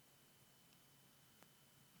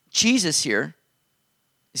 Jesus here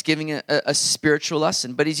is giving a spiritual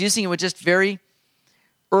lesson, but he's using it with just very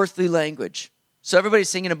earthly language. So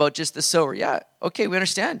everybody's thinking about just the sower. Yeah, okay, we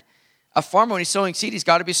understand. A farmer, when he's sowing seed, he's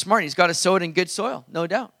got to be smart. He's got to sow it in good soil, no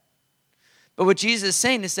doubt. But what Jesus is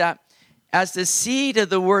saying is that as the seed of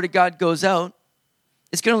the word of God goes out,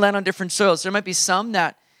 it's going to land on different soils. There might be some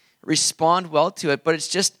that respond well to it, but it's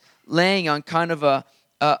just laying on kind of a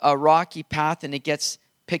rocky path, and it gets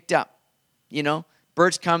picked up. You know,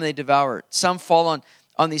 birds come and they devour it. Some fall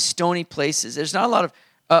on these stony places. There's not a lot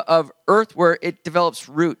of earth where it develops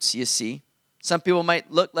roots, you see. Some people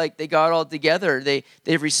might look like they got it all together.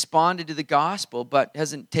 They've responded to the gospel, but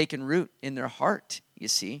hasn't taken root in their heart, you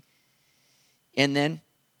see. And then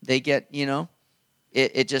they get,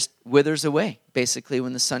 it just withers away, basically,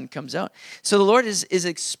 when the sun comes out. So the Lord is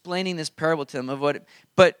explaining this parable to them of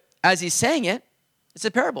but as he's saying it, it's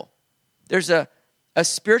a parable. There's a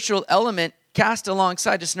spiritual element cast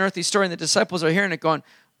alongside just an earthly story, and the disciples are hearing it going,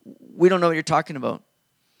 we don't know what you're talking about.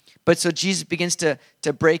 But so Jesus begins to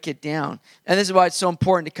break it down. And this is why it's so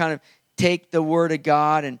important to kind of take the Word of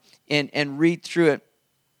God and read through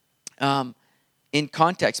it in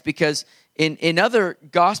context. Because in other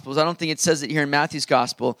Gospels, I don't think it says it here in Matthew's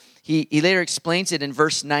Gospel, he later explains it in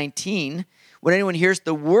verse 19. When anyone hears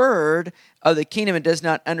the word of the kingdom and does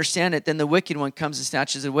not understand it, then the wicked one comes and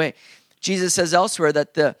snatches it away. Jesus says elsewhere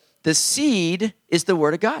that the seed is the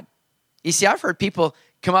Word of God. You see, I've heard people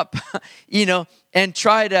come up, and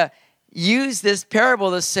try to use this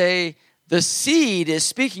parable to say the seed is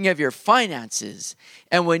speaking of your finances.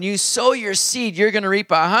 And when you sow your seed, you're going to reap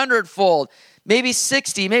 100-fold, maybe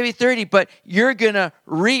 60, maybe 30, but you're going to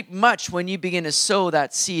reap much when you begin to sow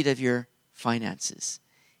that seed of your finances.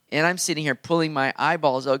 And I'm sitting here pulling my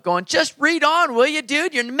eyeballs out going, just read on, will you,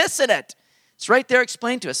 dude? You're missing it. It's right there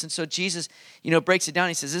explained to us. And so Jesus, breaks it down.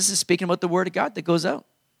 He says, this is speaking about the Word of God that goes out.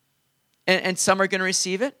 And some are going to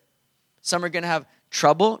receive it. Some are going to have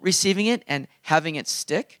trouble receiving it and having it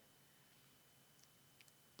stick.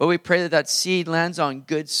 But we pray that seed lands on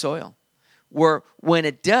good soil, where when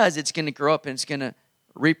it does, it's going to grow up and it's going to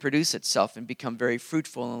reproduce itself and become very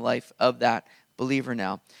fruitful in the life of that believer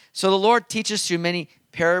now. So the Lord teaches through many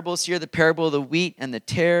parables here, the parable of the wheat and the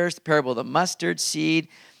tares, the parable of the mustard seed,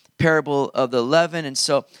 parable of the leaven. And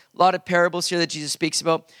so a lot of parables here that Jesus speaks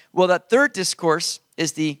about. Well, that third discourse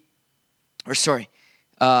is the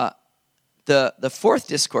fourth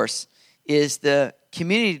discourse is the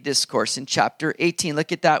community discourse in chapter 18.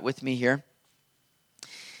 Look at that with me here.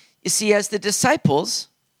 You see, as the disciples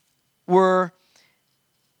were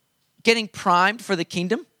getting primed for the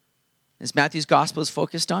kingdom, as Matthew's gospel is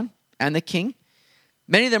focused on, and the king,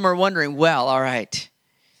 many of them are wondering, well, all right,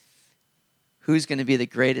 who's going to be the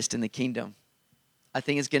greatest in the kingdom? I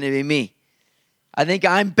think it's going to be me. I think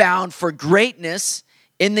I'm bound for greatness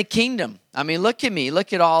in the kingdom. I mean, look at me.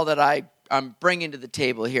 Look at all that I'm bringing to the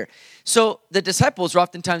table here. So the disciples are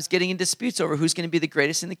oftentimes getting in disputes over who's going to be the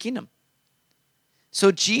greatest in the kingdom.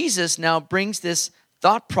 So Jesus now brings this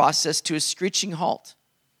thought process to a screeching halt,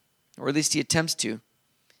 or at least he attempts to,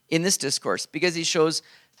 in this discourse, because he shows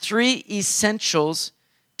three essentials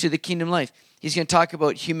to the kingdom life. He's going to talk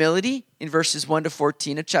about humility in verses 1 to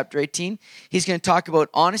 14 of chapter 18. He's going to talk about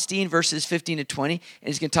honesty in verses 15 to 20. And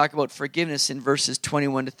he's going to talk about forgiveness in verses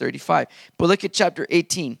 21 to 35. But look at chapter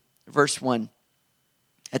 18, verse 1.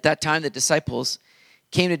 At that time, the disciples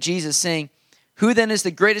came to Jesus saying, "Who then is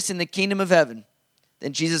the greatest in the kingdom of heaven?"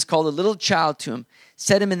 Then Jesus called a little child to him,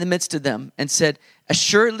 set him in the midst of them, and said,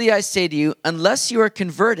 "Assuredly I say to you, unless you are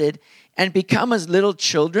converted and become as little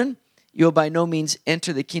children, you will by no means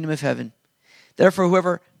enter the kingdom of heaven. Therefore,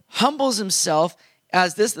 whoever humbles himself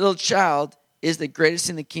as this little child is the greatest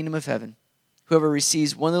in the kingdom of heaven. Whoever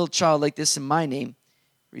receives one little child like this in my name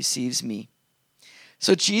receives me."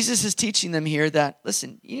 So Jesus is teaching them here that,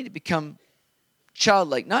 listen, you need to become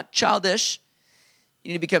childlike, not childish. You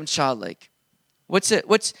need to become childlike. What's it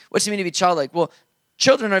mean to be childlike? Well,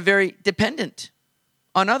 children are very dependent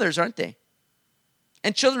on others, aren't they?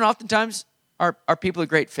 And children oftentimes are people of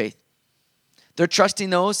great faith. They're trusting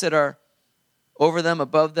those that are over them,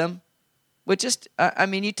 above them. You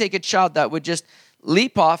take a child that would just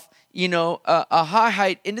leap off, a high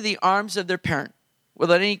height into the arms of their parent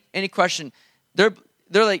without any question. They're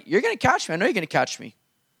like, "You're going to catch me. I know you're going to catch me,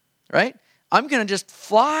 right? I'm going to just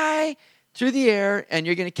fly through the air and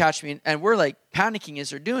you're going to catch me." And we're like panicking as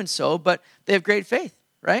they're doing so, but they have great faith,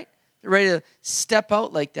 right? They're ready to step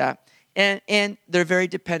out like that. And they're very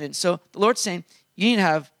dependent. So the Lord's saying, you need to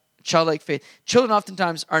have childlike faith. Children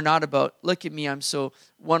oftentimes are not about, "Look at me, I'm so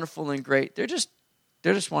wonderful and great." They're just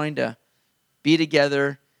wanting to be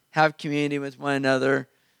together, have community with one another,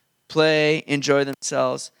 play, enjoy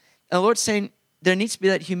themselves. And the Lord's saying there needs to be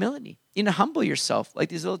that humility. You need to humble yourself like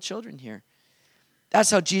these little children here. That's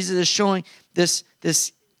how Jesus is showing this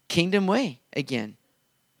kingdom way again,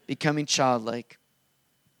 becoming childlike.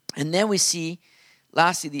 And then we see,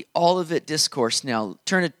 lastly, the Olivet Discourse now.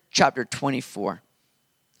 Turn to chapter 24.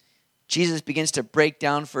 Jesus begins to break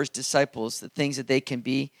down for his disciples the things that they can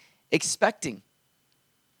be expecting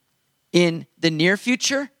in the near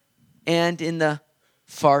future and in the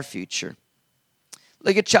far future.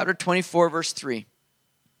 Look at chapter 24, verse 3.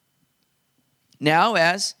 Now,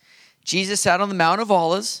 as Jesus sat on the Mount of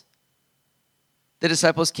Olives, the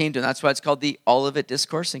disciples came to him. That's why it's called the Olivet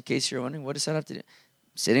Discourse, in case you're wondering, what does that have to do?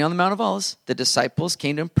 Sitting on the Mount of Olives, the disciples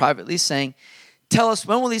came to him privately saying, "Tell us,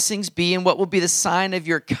 when will these things be, and what will be the sign of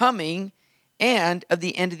your coming and of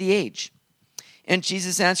the end of the age?" And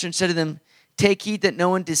Jesus answered and said to them, "Take heed that no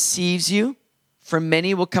one deceives you, for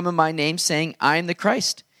many will come in my name, saying, 'I am the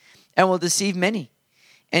Christ,' and will deceive many.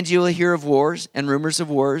 And you will hear of wars and rumors of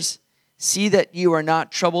wars. See that you are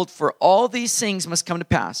not troubled, for all these things must come to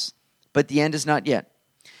pass, but the end is not yet.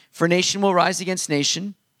 For nation will rise against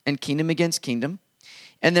nation, and kingdom against kingdom,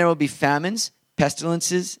 and there will be famines,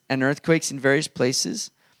 pestilences, and earthquakes in various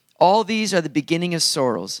places. All these are the beginning of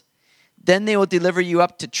sorrows. Then they will deliver you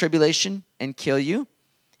up to tribulation and kill you,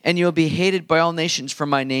 and you will be hated by all nations for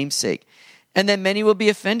my name's sake. And then many will be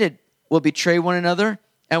offended, will betray one another,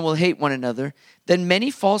 and will hate one another. Then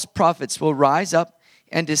many false prophets will rise up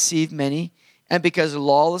and deceive many, and because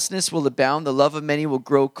lawlessness will abound, the love of many will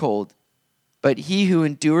grow cold. But he who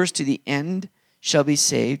endures to the end shall be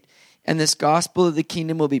saved. And this gospel of the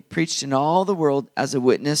kingdom will be preached in all the world as a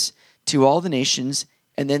witness to all the nations,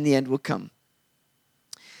 and then the end will come."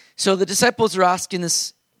 So the disciples are asking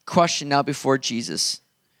this question now before Jesus.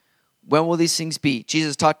 When will these things be?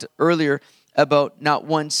 Jesus talked earlier about not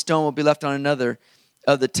one stone will be left on another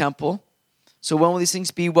of the temple. So when will these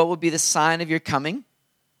things be? What will be the sign of your coming?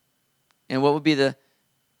 And what will be the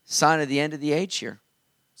sign of the end of the age here?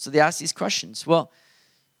 So they ask these questions. Well,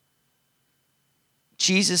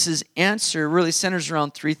 Jesus' answer really centers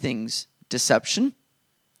around three things: deception,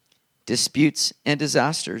 disputes, and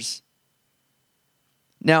disasters.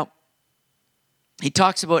 Now, he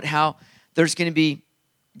talks about how there's going to be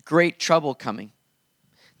great trouble coming.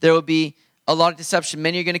 There will be a lot of deception.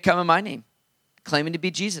 Many are going to come in my name, claiming to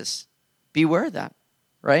be Jesus. Beware of that,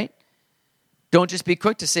 right? Don't just be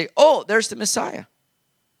quick to say, oh, there's the Messiah.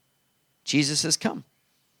 Jesus has come.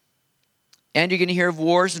 And you're going to hear of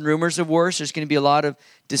wars and rumors of wars. There's going to be a lot of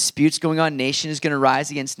disputes going on. Nation is going to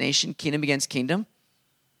rise against nation, kingdom against kingdom.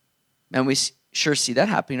 And we sure see that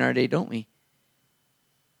happening in our day, don't we?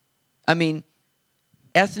 I mean,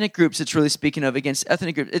 ethnic groups, it's really speaking of against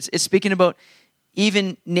ethnic groups. It's speaking about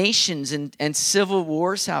even nations and civil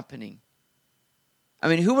wars happening. I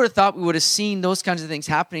mean, who would have thought we would have seen those kinds of things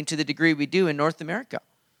happening to the degree we do in North America?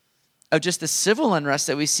 Of just the civil unrest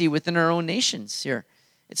that we see within our own nations here.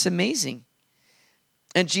 It's amazing.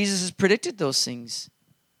 And Jesus has predicted those things.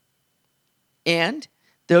 And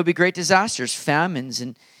there will be great disasters, famines,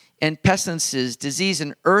 and pestilences, disease,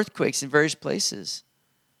 and earthquakes in various places.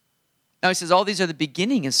 Now he says all these are the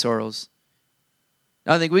beginning of sorrows.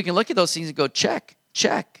 Now I think we can look at those things and go, check,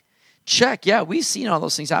 check, check. Yeah, we've seen all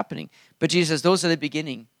those things happening. But Jesus says those are the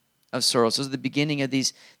beginning of sorrows. Those are the beginning of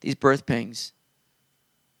these birth pangs.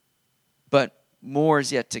 But more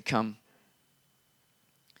is yet to come.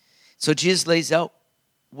 So Jesus lays out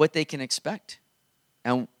what they can expect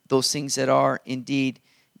and those things that are indeed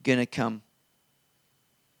going to come.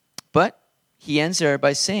 But he ends there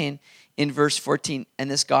by saying in verse 14, and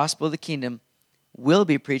this gospel of the kingdom will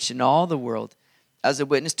be preached in all the world as a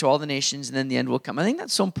witness to all the nations, and then the end will come. I think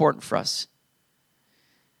that's so important for us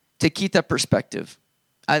to keep that perspective.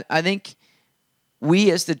 I think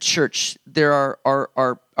we as the church, there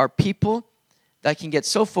are people that can get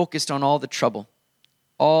so focused on all the trouble,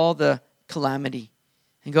 all the calamity,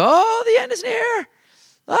 and go, oh, the end is near.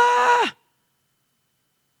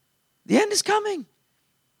 The end is coming.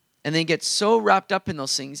 And then get so wrapped up in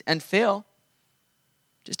those things and fail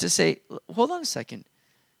just to say, hold on a second.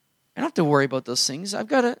 I don't have to worry about those things. I've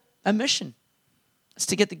got a mission. It's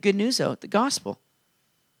to get the good news out, the gospel.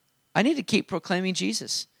 I need to keep proclaiming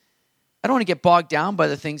Jesus. I don't want to get bogged down by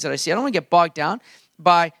the things that I see. I don't want to get bogged down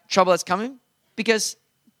by trouble that's coming because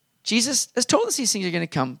Jesus has told us these things are going to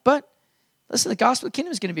come. But listen, the gospel of the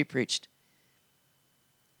kingdom is going to be preached.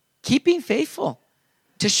 Keep being faithful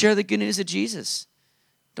to share the good news of Jesus.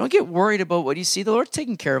 Don't get worried about what you see. The Lord's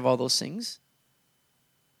taking care of all those things.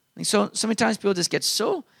 And so many times people just get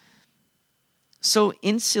so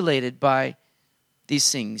insulated by these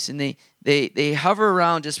things. And they hover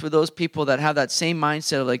around just with those people that have that same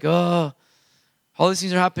mindset of like, oh, all these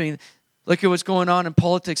things are happening. Look at what's going on in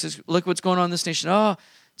politics. Look what's going on in this nation. Oh,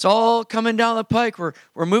 it's all coming down the pike. We're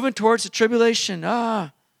moving towards the tribulation.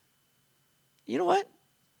 You know what?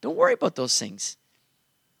 Don't worry about those things.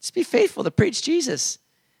 Just be faithful to preach Jesus.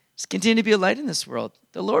 Just continue to be a light in this world.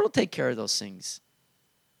 The Lord will take care of those things.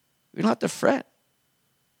 We don't have to fret.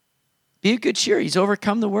 Be of good cheer. He's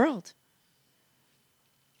overcome the world.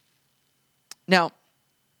 Now,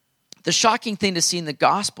 the shocking thing to see in the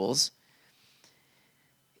Gospels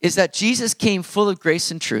is that Jesus came full of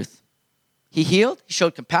grace and truth. He healed. He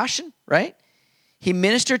showed compassion, right? He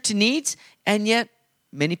ministered to needs, and yet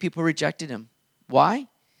many people rejected him. Why?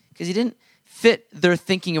 Because he didn't fit their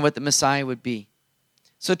thinking of what the Messiah would be.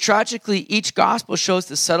 So tragically, each gospel shows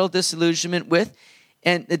the subtle disillusionment with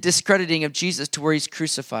and the discrediting of Jesus to where he's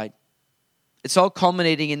crucified. It's all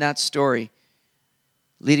culminating in that story,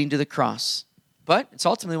 leading to the cross. But it's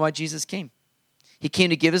ultimately why Jesus came. He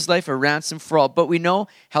came to give his life a ransom for all. But we know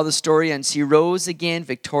how the story ends. He rose again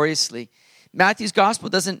victoriously. Matthew's gospel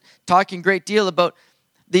doesn't talk in great deal about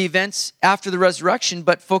the events after the resurrection,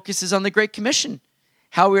 but focuses on the Great Commission.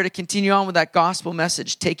 How we are to continue on with that gospel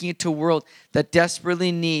message, taking it to a world that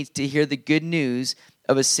desperately needs to hear the good news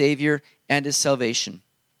of a Savior and his salvation.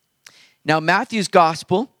 Now, Matthew's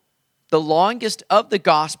gospel, the longest of the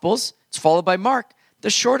gospels, it's followed by Mark, the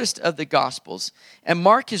shortest of the gospels. And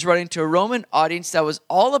Mark is writing to a Roman audience that was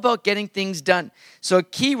all about getting things done. So a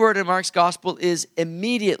key word in Mark's gospel is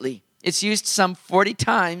immediately. It's used some 40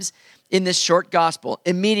 times in this short gospel,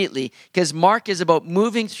 immediately, because Mark is about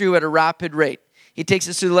moving through at a rapid rate. He takes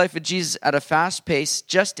us through the life of Jesus at a fast pace,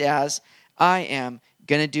 just as I am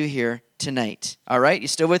going to do here tonight. All right? You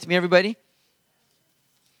still with me, everybody?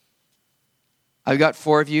 I've got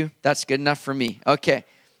 4 of you. That's good enough for me. Okay.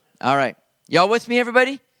 All right. Y'all with me,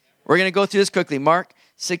 everybody? We're going to go through this quickly. Mark,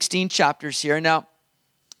 16 chapters here. Now,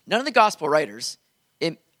 none of the gospel writers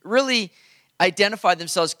really identify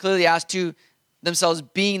themselves clearly as to themselves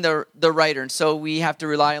being the writer. And so we have to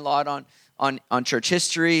rely a lot on church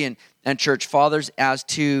history and church fathers as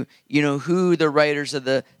to, who the writers of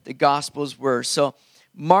the Gospels were. So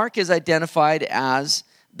Mark is identified as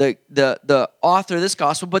the author of this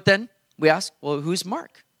gospel, but then we ask, well, who's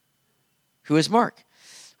Mark? Who is Mark?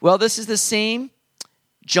 Well, this is the same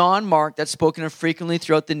John, Mark, that's spoken of frequently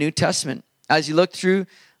throughout the New Testament. As you look through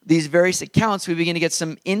these various accounts, we begin to get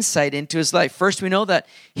some insight into his life. First, we know that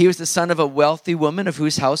he was the son of a wealthy woman of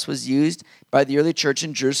whose house was used by the early church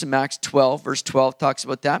in Jerusalem. Acts 12, verse 12 talks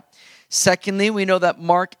about that. Secondly, we know that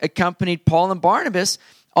Mark accompanied Paul and Barnabas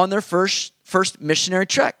on their first missionary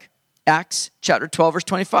trek. Acts chapter 12, verse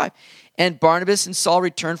 25. And Barnabas and Saul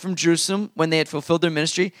returned from Jerusalem when they had fulfilled their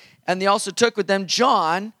ministry. And they also took with them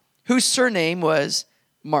John, whose surname was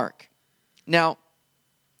Mark. Now,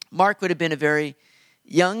 Mark would have been a very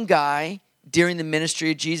young guy during the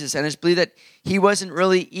ministry of Jesus. And it's believed that he wasn't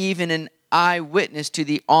really even an eyewitness to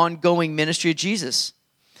the ongoing ministry of Jesus.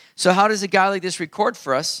 So how does a guy like this record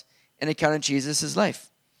for us an account of Jesus'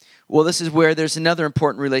 life? Well, this is where there's another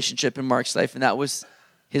important relationship in Mark's life, and that was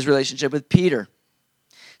his relationship with Peter.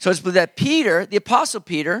 So it's believed that Peter, the Apostle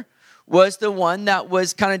Peter, was the one that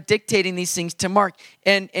was kind of dictating these things to Mark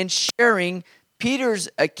and sharing Peter's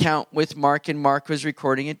account with Mark, and Mark was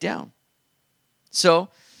recording it down. So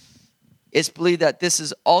it's believed that this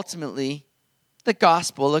is ultimately the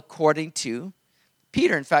gospel according to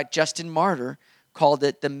Peter. In fact, Justin Martyr called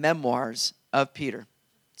it the memoirs of Peter.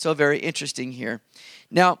 So very interesting here.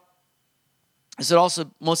 Now, this would also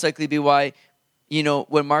most likely be why,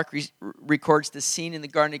 when Mark records the scene in the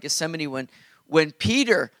Garden of Gethsemane, when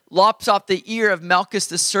Peter lops off the ear of Malchus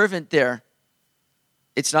the servant there,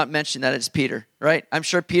 it's not mentioned that it's Peter, right? I'm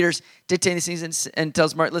sure Peter's dictating these things and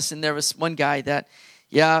tells Mark, listen, there was one guy that,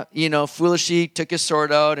 foolishly took his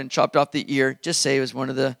sword out and chopped off the ear. Just say it was one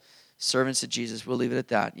of the servants of Jesus. We'll leave it at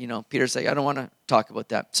that. Peter's like, I don't want to talk about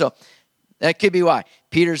that. So that could be why.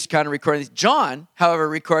 Peter's kind of recording this. John, however,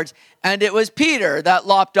 records, and it was Peter that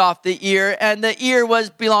lopped off the ear, and the ear was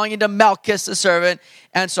belonging to Malchus the servant.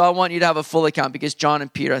 And so I want you to have a full account, because John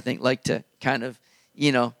and Peter, I think, like to kind of,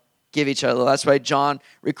 give each other. That's why John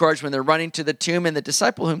records when they're running to the tomb, and the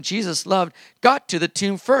disciple whom Jesus loved got to the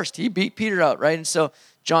tomb first. He beat Peter out, right? And so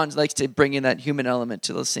John likes to bring in that human element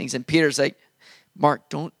to those things. And Peter's like, Mark,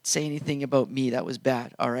 don't say anything about me. That was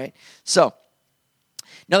bad, all right? So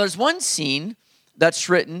now there's one scene that's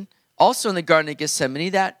written also in the Garden of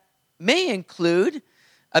Gethsemane that may include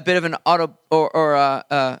a bit of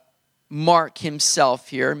an Mark himself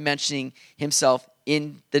here, mentioning himself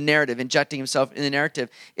in the narrative, injecting himself in the narrative.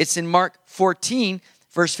 It's in Mark 14,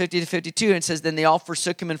 verse 50 to 52, and it says, Then they all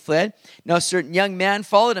forsook him and fled. Now a certain young man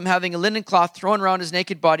followed him, having a linen cloth thrown around his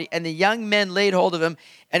naked body, and the young men laid hold of him,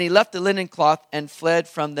 and he left the linen cloth and fled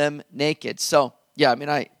from them naked. So,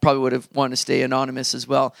 I probably would have wanted to stay anonymous as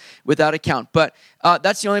well without account. But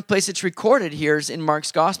that's the only place it's recorded here is in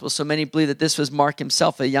Mark's gospel. So many believe that this was Mark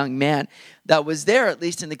himself, a young man that was there, at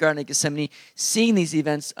least in the Garden of Gethsemane, seeing these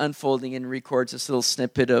events unfolding, and records this little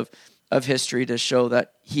snippet of history to show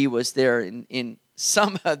that he was there in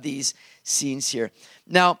some of these scenes here.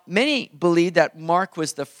 Now, many believe that Mark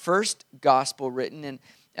was the first gospel written,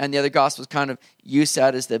 and the other gospels kind of use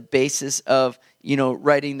that as the basis of,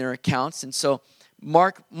 writing their accounts. And so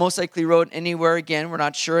Mark most likely wrote anywhere, again, we're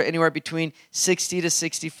not sure, anywhere between 60 to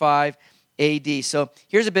 65 AD. So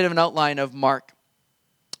here's a bit of an outline of Mark.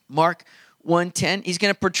 Mark 1:10, he's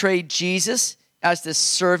going to portray Jesus as the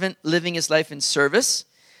servant living his life in service.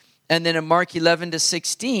 And then in Mark 11 to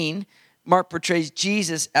 16, Mark portrays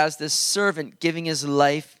Jesus as the servant giving his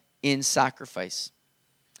life in sacrifice.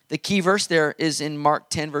 The key verse there is in Mark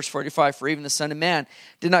 10, verse 45, For even the Son of Man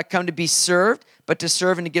did not come to be served, but to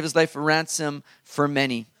serve and to give his life a ransom for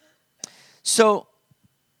many. So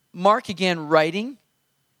Mark, again, writing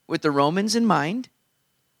with the Romans in mind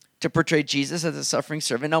to portray Jesus as a suffering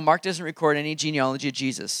servant. Now, Mark doesn't record any genealogy of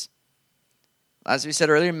Jesus. As we said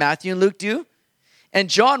earlier, Matthew and Luke do. And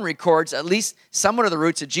John records at least somewhat of the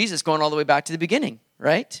roots of Jesus going all the way back to the beginning,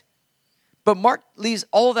 right? But Mark leaves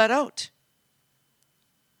all that out.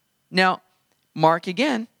 Now, Mark,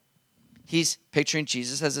 again, he's picturing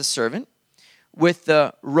Jesus as a servant with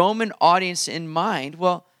the Roman audience in mind.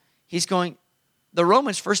 Well, he's going, the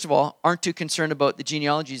Romans, first of all, aren't too concerned about the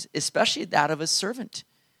genealogies, especially that of a servant.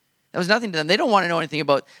 That was nothing to them. They don't want to know anything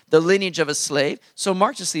about the lineage of a slave. So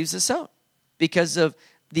Mark just leaves this out because of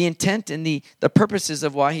the intent and the purposes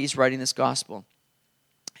of why he's writing this gospel.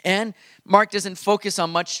 And Mark doesn't focus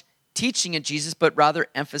on much teaching of Jesus, but rather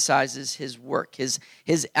emphasizes his work, his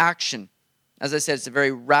action. As I said, it's a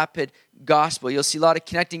very rapid gospel. You'll see a lot of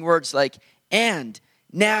connecting words like and,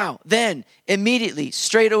 now, then, immediately,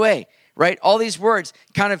 straight away, right? All these words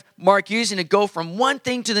kind of Mark using to go from one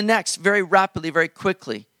thing to the next very rapidly, very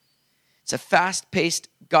quickly. It's a fast-paced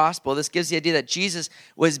gospel. This gives the idea that Jesus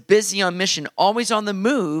was busy on mission, always on the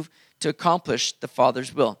move to accomplish the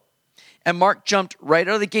Father's will. And Mark jumped right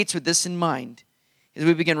out of the gates with this in mind. is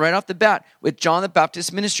we begin right off the bat with John the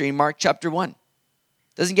Baptist's ministry in Mark chapter 1.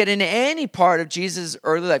 Doesn't get into any part of Jesus'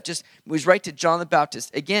 early life, just moves right to John the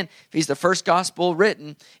Baptist. Again, if he's the first gospel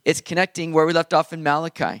written, it's connecting where we left off in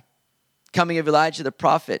Malachi. Coming of Elijah the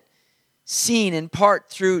prophet, seen in part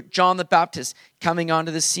through John the Baptist coming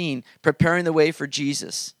onto the scene, preparing the way for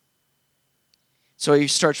Jesus. So he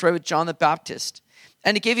starts right with John the Baptist.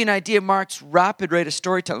 And to give you an idea of Mark's rapid rate of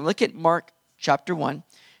storytelling, look at Mark chapter 1,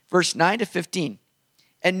 verse 9 to 15.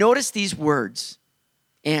 And notice these words,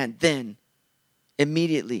 and then,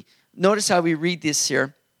 immediately. Notice how we read this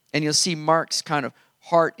here, and you'll see Mark's kind of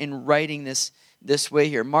heart in writing this way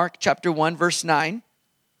here. Mark chapter 1, verse 9.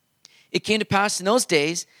 It came to pass in those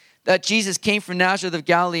days that Jesus came from Nazareth of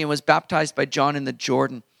Galilee and was baptized by John in the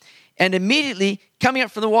Jordan. And immediately, coming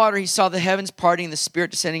up from the water, he saw the heavens parting and the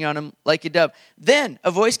Spirit descending on him like a dove. Then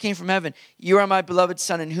a voice came from heaven, "You are my beloved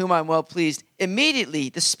Son, in whom I am well pleased." Immediately,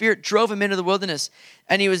 the Spirit drove him into the wilderness,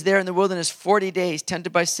 and he was there in the wilderness 40 days,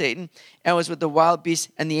 tempted by Satan, and was with the wild beasts,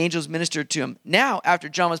 and the angels ministered to him. Now, after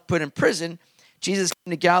John was put in prison, Jesus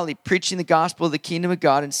came to Galilee, preaching the gospel of the kingdom of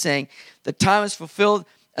God, and saying, "The time is fulfilled,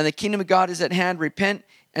 and the kingdom of God is at hand. Repent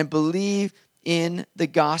and believe in the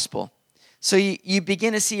gospel." So you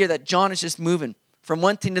begin to see here that John is just moving from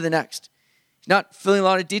one thing to the next. He's not filling a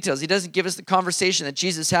lot of details. He doesn't give us the conversation that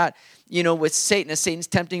Jesus had, with Satan as Satan's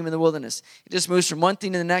tempting him in the wilderness. He just moves from one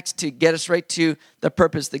thing to the next to get us right to the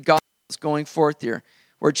purpose, the gospel is going forth here,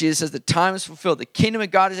 where Jesus says the time is fulfilled. The kingdom of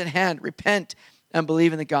God is at hand. Repent and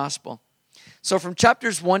believe in the gospel. So from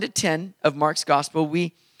chapters 1 to 10 of Mark's gospel,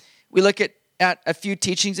 we look at a few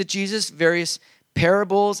teachings of Jesus, various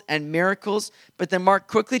parables and miracles, but then Mark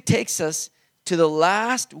quickly takes us to the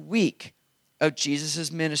last week of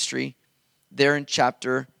Jesus' ministry there in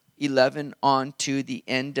chapter 11 on to the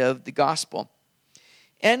end of the gospel.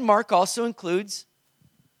 And Mark also includes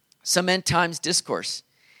some end times discourse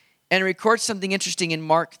and records something interesting in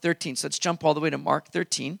Mark 13. So let's jump all the way to Mark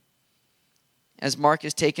 13 as Mark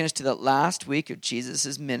has taken us to the last week of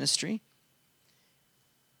Jesus' ministry.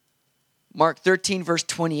 Mark 13, verse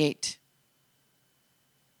 28.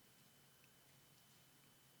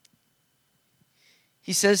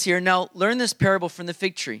 He says here, "Now learn this parable from the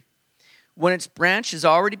fig tree. When its branch has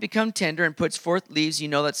already become tender and puts forth leaves, you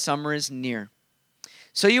know that summer is near.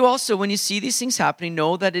 So you also, when you see these things happening,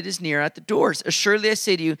 know that it is near at the doors. Assuredly, I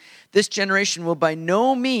say to you, this generation will by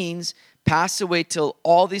no means pass away till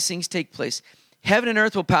all these things take place. Heaven and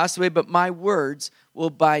earth will pass away, but my words will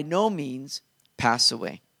by no means pass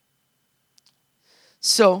away."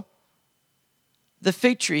 So, the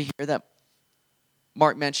fig tree here that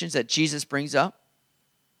Mark mentions, that Jesus brings up,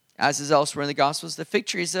 as is elsewhere in the Gospels, the fig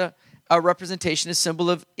tree is a representation, a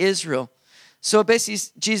symbol of Israel. So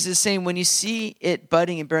basically, Jesus is saying, when you see it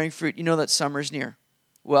budding and bearing fruit, you know that summer is near.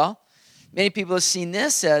 Well, many people have seen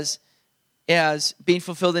this as being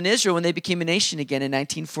fulfilled in Israel when they became a nation again in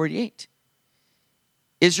 1948.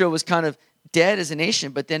 Israel was kind of dead as a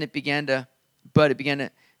nation, but then it began to bud, it began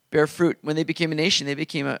to bear fruit. When they became a nation, they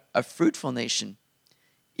became a fruitful nation,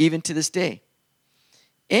 even to this day.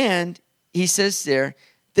 And he says there,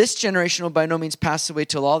 this generation will by no means pass away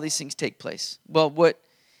till all these things take place. Well, what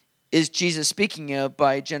is Jesus speaking of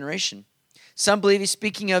by generation? Some believe he's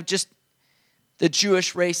speaking of just the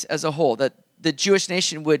Jewish race as a whole, that the Jewish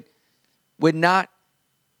nation would not,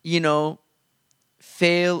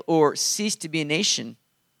 fail or cease to be a nation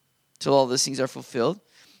till all those things are fulfilled.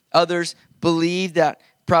 Others believe that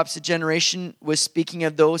perhaps the generation was speaking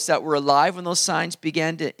of those that were alive when those signs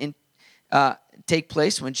began to take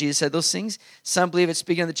place, when Jesus said those things. Some believe it's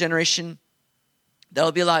speaking of the generation that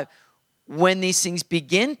will be alive when these things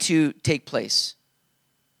begin to take place,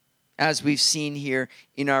 as we've seen here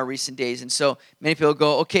in our recent days. And so many people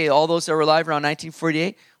go, okay, all those that were alive around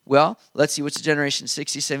 1948, well, let's see, what's the generation,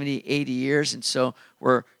 60, 70, 80 years? And so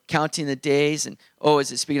we're counting the days, and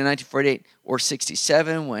is it speaking of 1948 or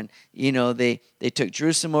 67 when, they took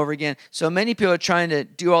Jerusalem over again? So many people are trying to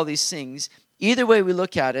do all these things. Either way we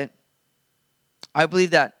look at it, I believe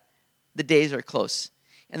that the days are close.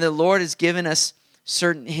 And the Lord has given us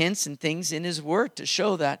certain hints and things in his word to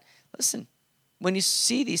show that, listen, when you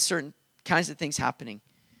see these certain kinds of things happening,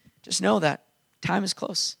 just know that time is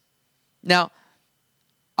close. Now,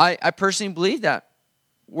 I personally believe that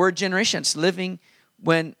we're a generation that's living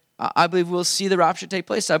when I believe we'll see the rapture take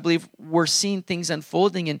place. I believe we're seeing things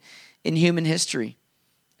unfolding in human history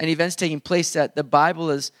and events taking place that the Bible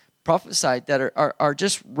has prophesied that are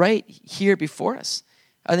just right here before us.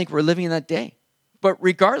 I think we're living in that day. But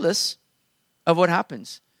regardless of what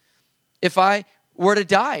happens, if I were to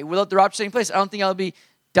die without the rapture taking place, I don't think I'll be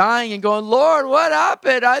dying and going, Lord, what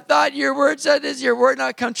happened? I thought your word said this, your word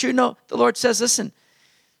not come true. No, the Lord says, listen,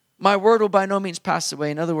 my word will by no means pass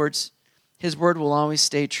away. In other words, his word will always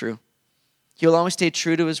stay true. He'll always stay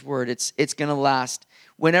true to his word. It's going to last.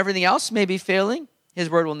 When everything else may be failing, his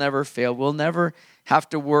word will never fail. We'll never have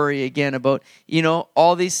to worry again about,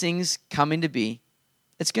 all these things coming to be.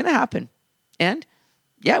 It's going to happen. And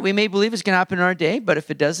yeah, we may believe it's going to happen in our day, but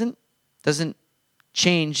if it doesn't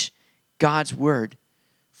change God's word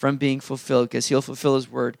from being fulfilled, because he'll fulfill his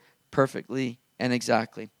word perfectly and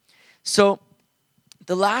exactly. So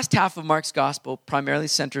the last half of Mark's gospel primarily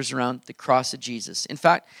centers around the cross of Jesus. In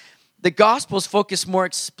fact, the Gospels focus more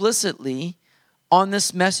explicitly on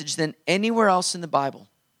this message than anywhere else in the Bible.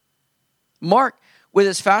 Mark, with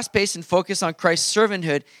his fast pace and focus on Christ's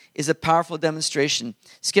servanthood, is a powerful demonstration.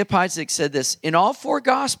 Skip Heitzig said this, in all 4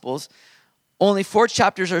 Gospels, only 4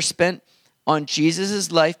 chapters are spent on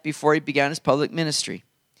Jesus' life before he began his public ministry.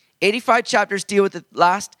 85 chapters deal with the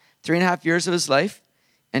last 3.5 years of his life,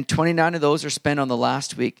 and 29 of those are spent on the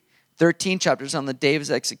last week. 13 chapters on the day of his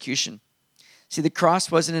execution. See, the cross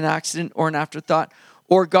wasn't an accident or an afterthought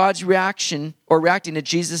or God's reaction or reacting to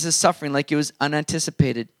Jesus' suffering like it was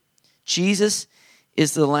unanticipated. Jesus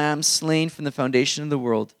is the lamb slain from the foundation of the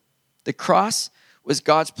world. The cross was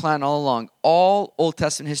God's plan all along. All Old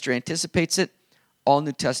Testament history anticipates it. All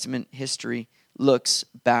New Testament history looks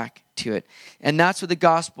back to it. And that's what the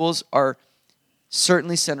Gospels are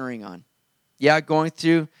certainly centering on. Yeah, going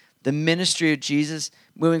through the ministry of Jesus,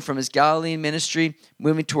 moving from his Galilean ministry,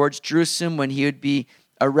 moving towards Jerusalem when he would be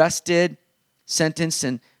arrested, sentenced,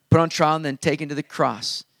 and put on trial, and then taken to the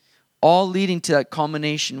cross. All leading to that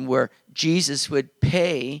culmination where Jesus would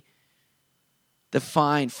pay the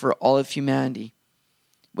fine for all of humanity.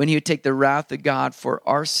 When he would take the wrath of God for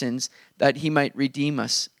our sins, that he might redeem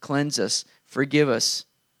us, cleanse us, forgive us,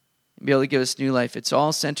 and be able to give us new life. It's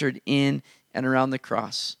all centered in and around the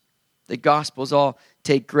cross. The Gospels all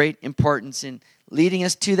take great importance in leading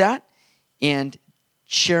us to that and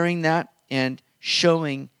sharing that and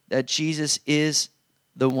showing that Jesus is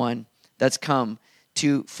the one that's come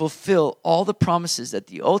to fulfill all the promises that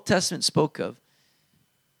the Old Testament spoke of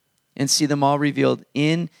and see them all revealed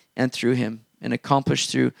in and through him and accomplished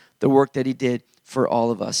through the work that he did for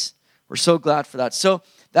all of us. We're so glad for that. So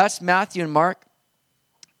that's Matthew and Mark.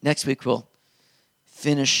 Next week we'll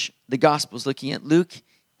finish the Gospels looking at Luke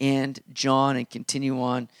and John and continue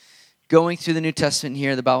on going through the New Testament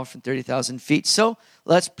here, the Bible from 30,000 feet. So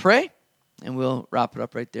let's pray and we'll wrap it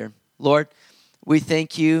up right there. Lord, we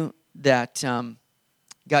thank you that,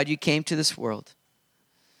 God, you came to this world.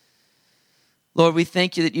 Lord, we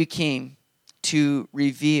thank you that you came to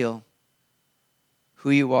reveal who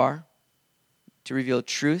you are, to reveal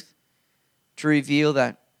truth, to reveal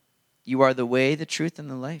that you are the way, the truth, and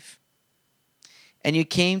the life. And you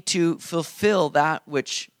came to fulfill that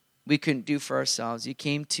which we couldn't do for ourselves. You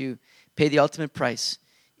came to pay the ultimate price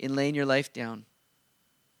in laying your life down.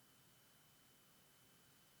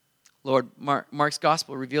 Lord, Mark's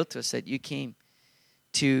gospel revealed to us that you came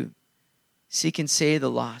to seek and save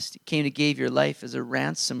the lost. You came to give your life as a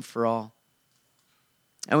ransom for all.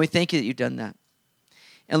 And we thank you that you've done that.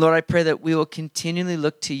 And Lord, I pray that we will continually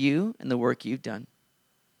look to you and the work you've done.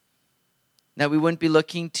 That we wouldn't be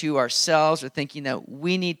looking to ourselves or thinking that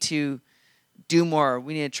we need to do more,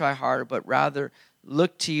 we need to try harder, but rather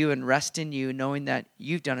look to you and rest in you, knowing that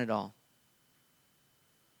you've done it all.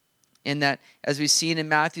 And that, as we've seen in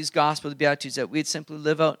Matthew's Gospel, the Beatitudes, that we'd simply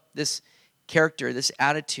live out this character, this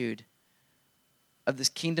attitude of this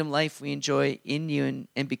kingdom life we enjoy in you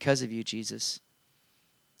and because of you, Jesus.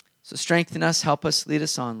 So strengthen us, help us, lead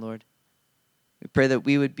us on, Lord. We pray that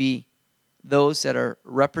we would be those that are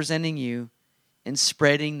representing you and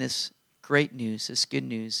spreading this great news, this good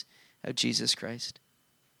news of Jesus Christ.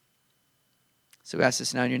 So we ask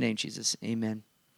this now in your name, Jesus. Amen.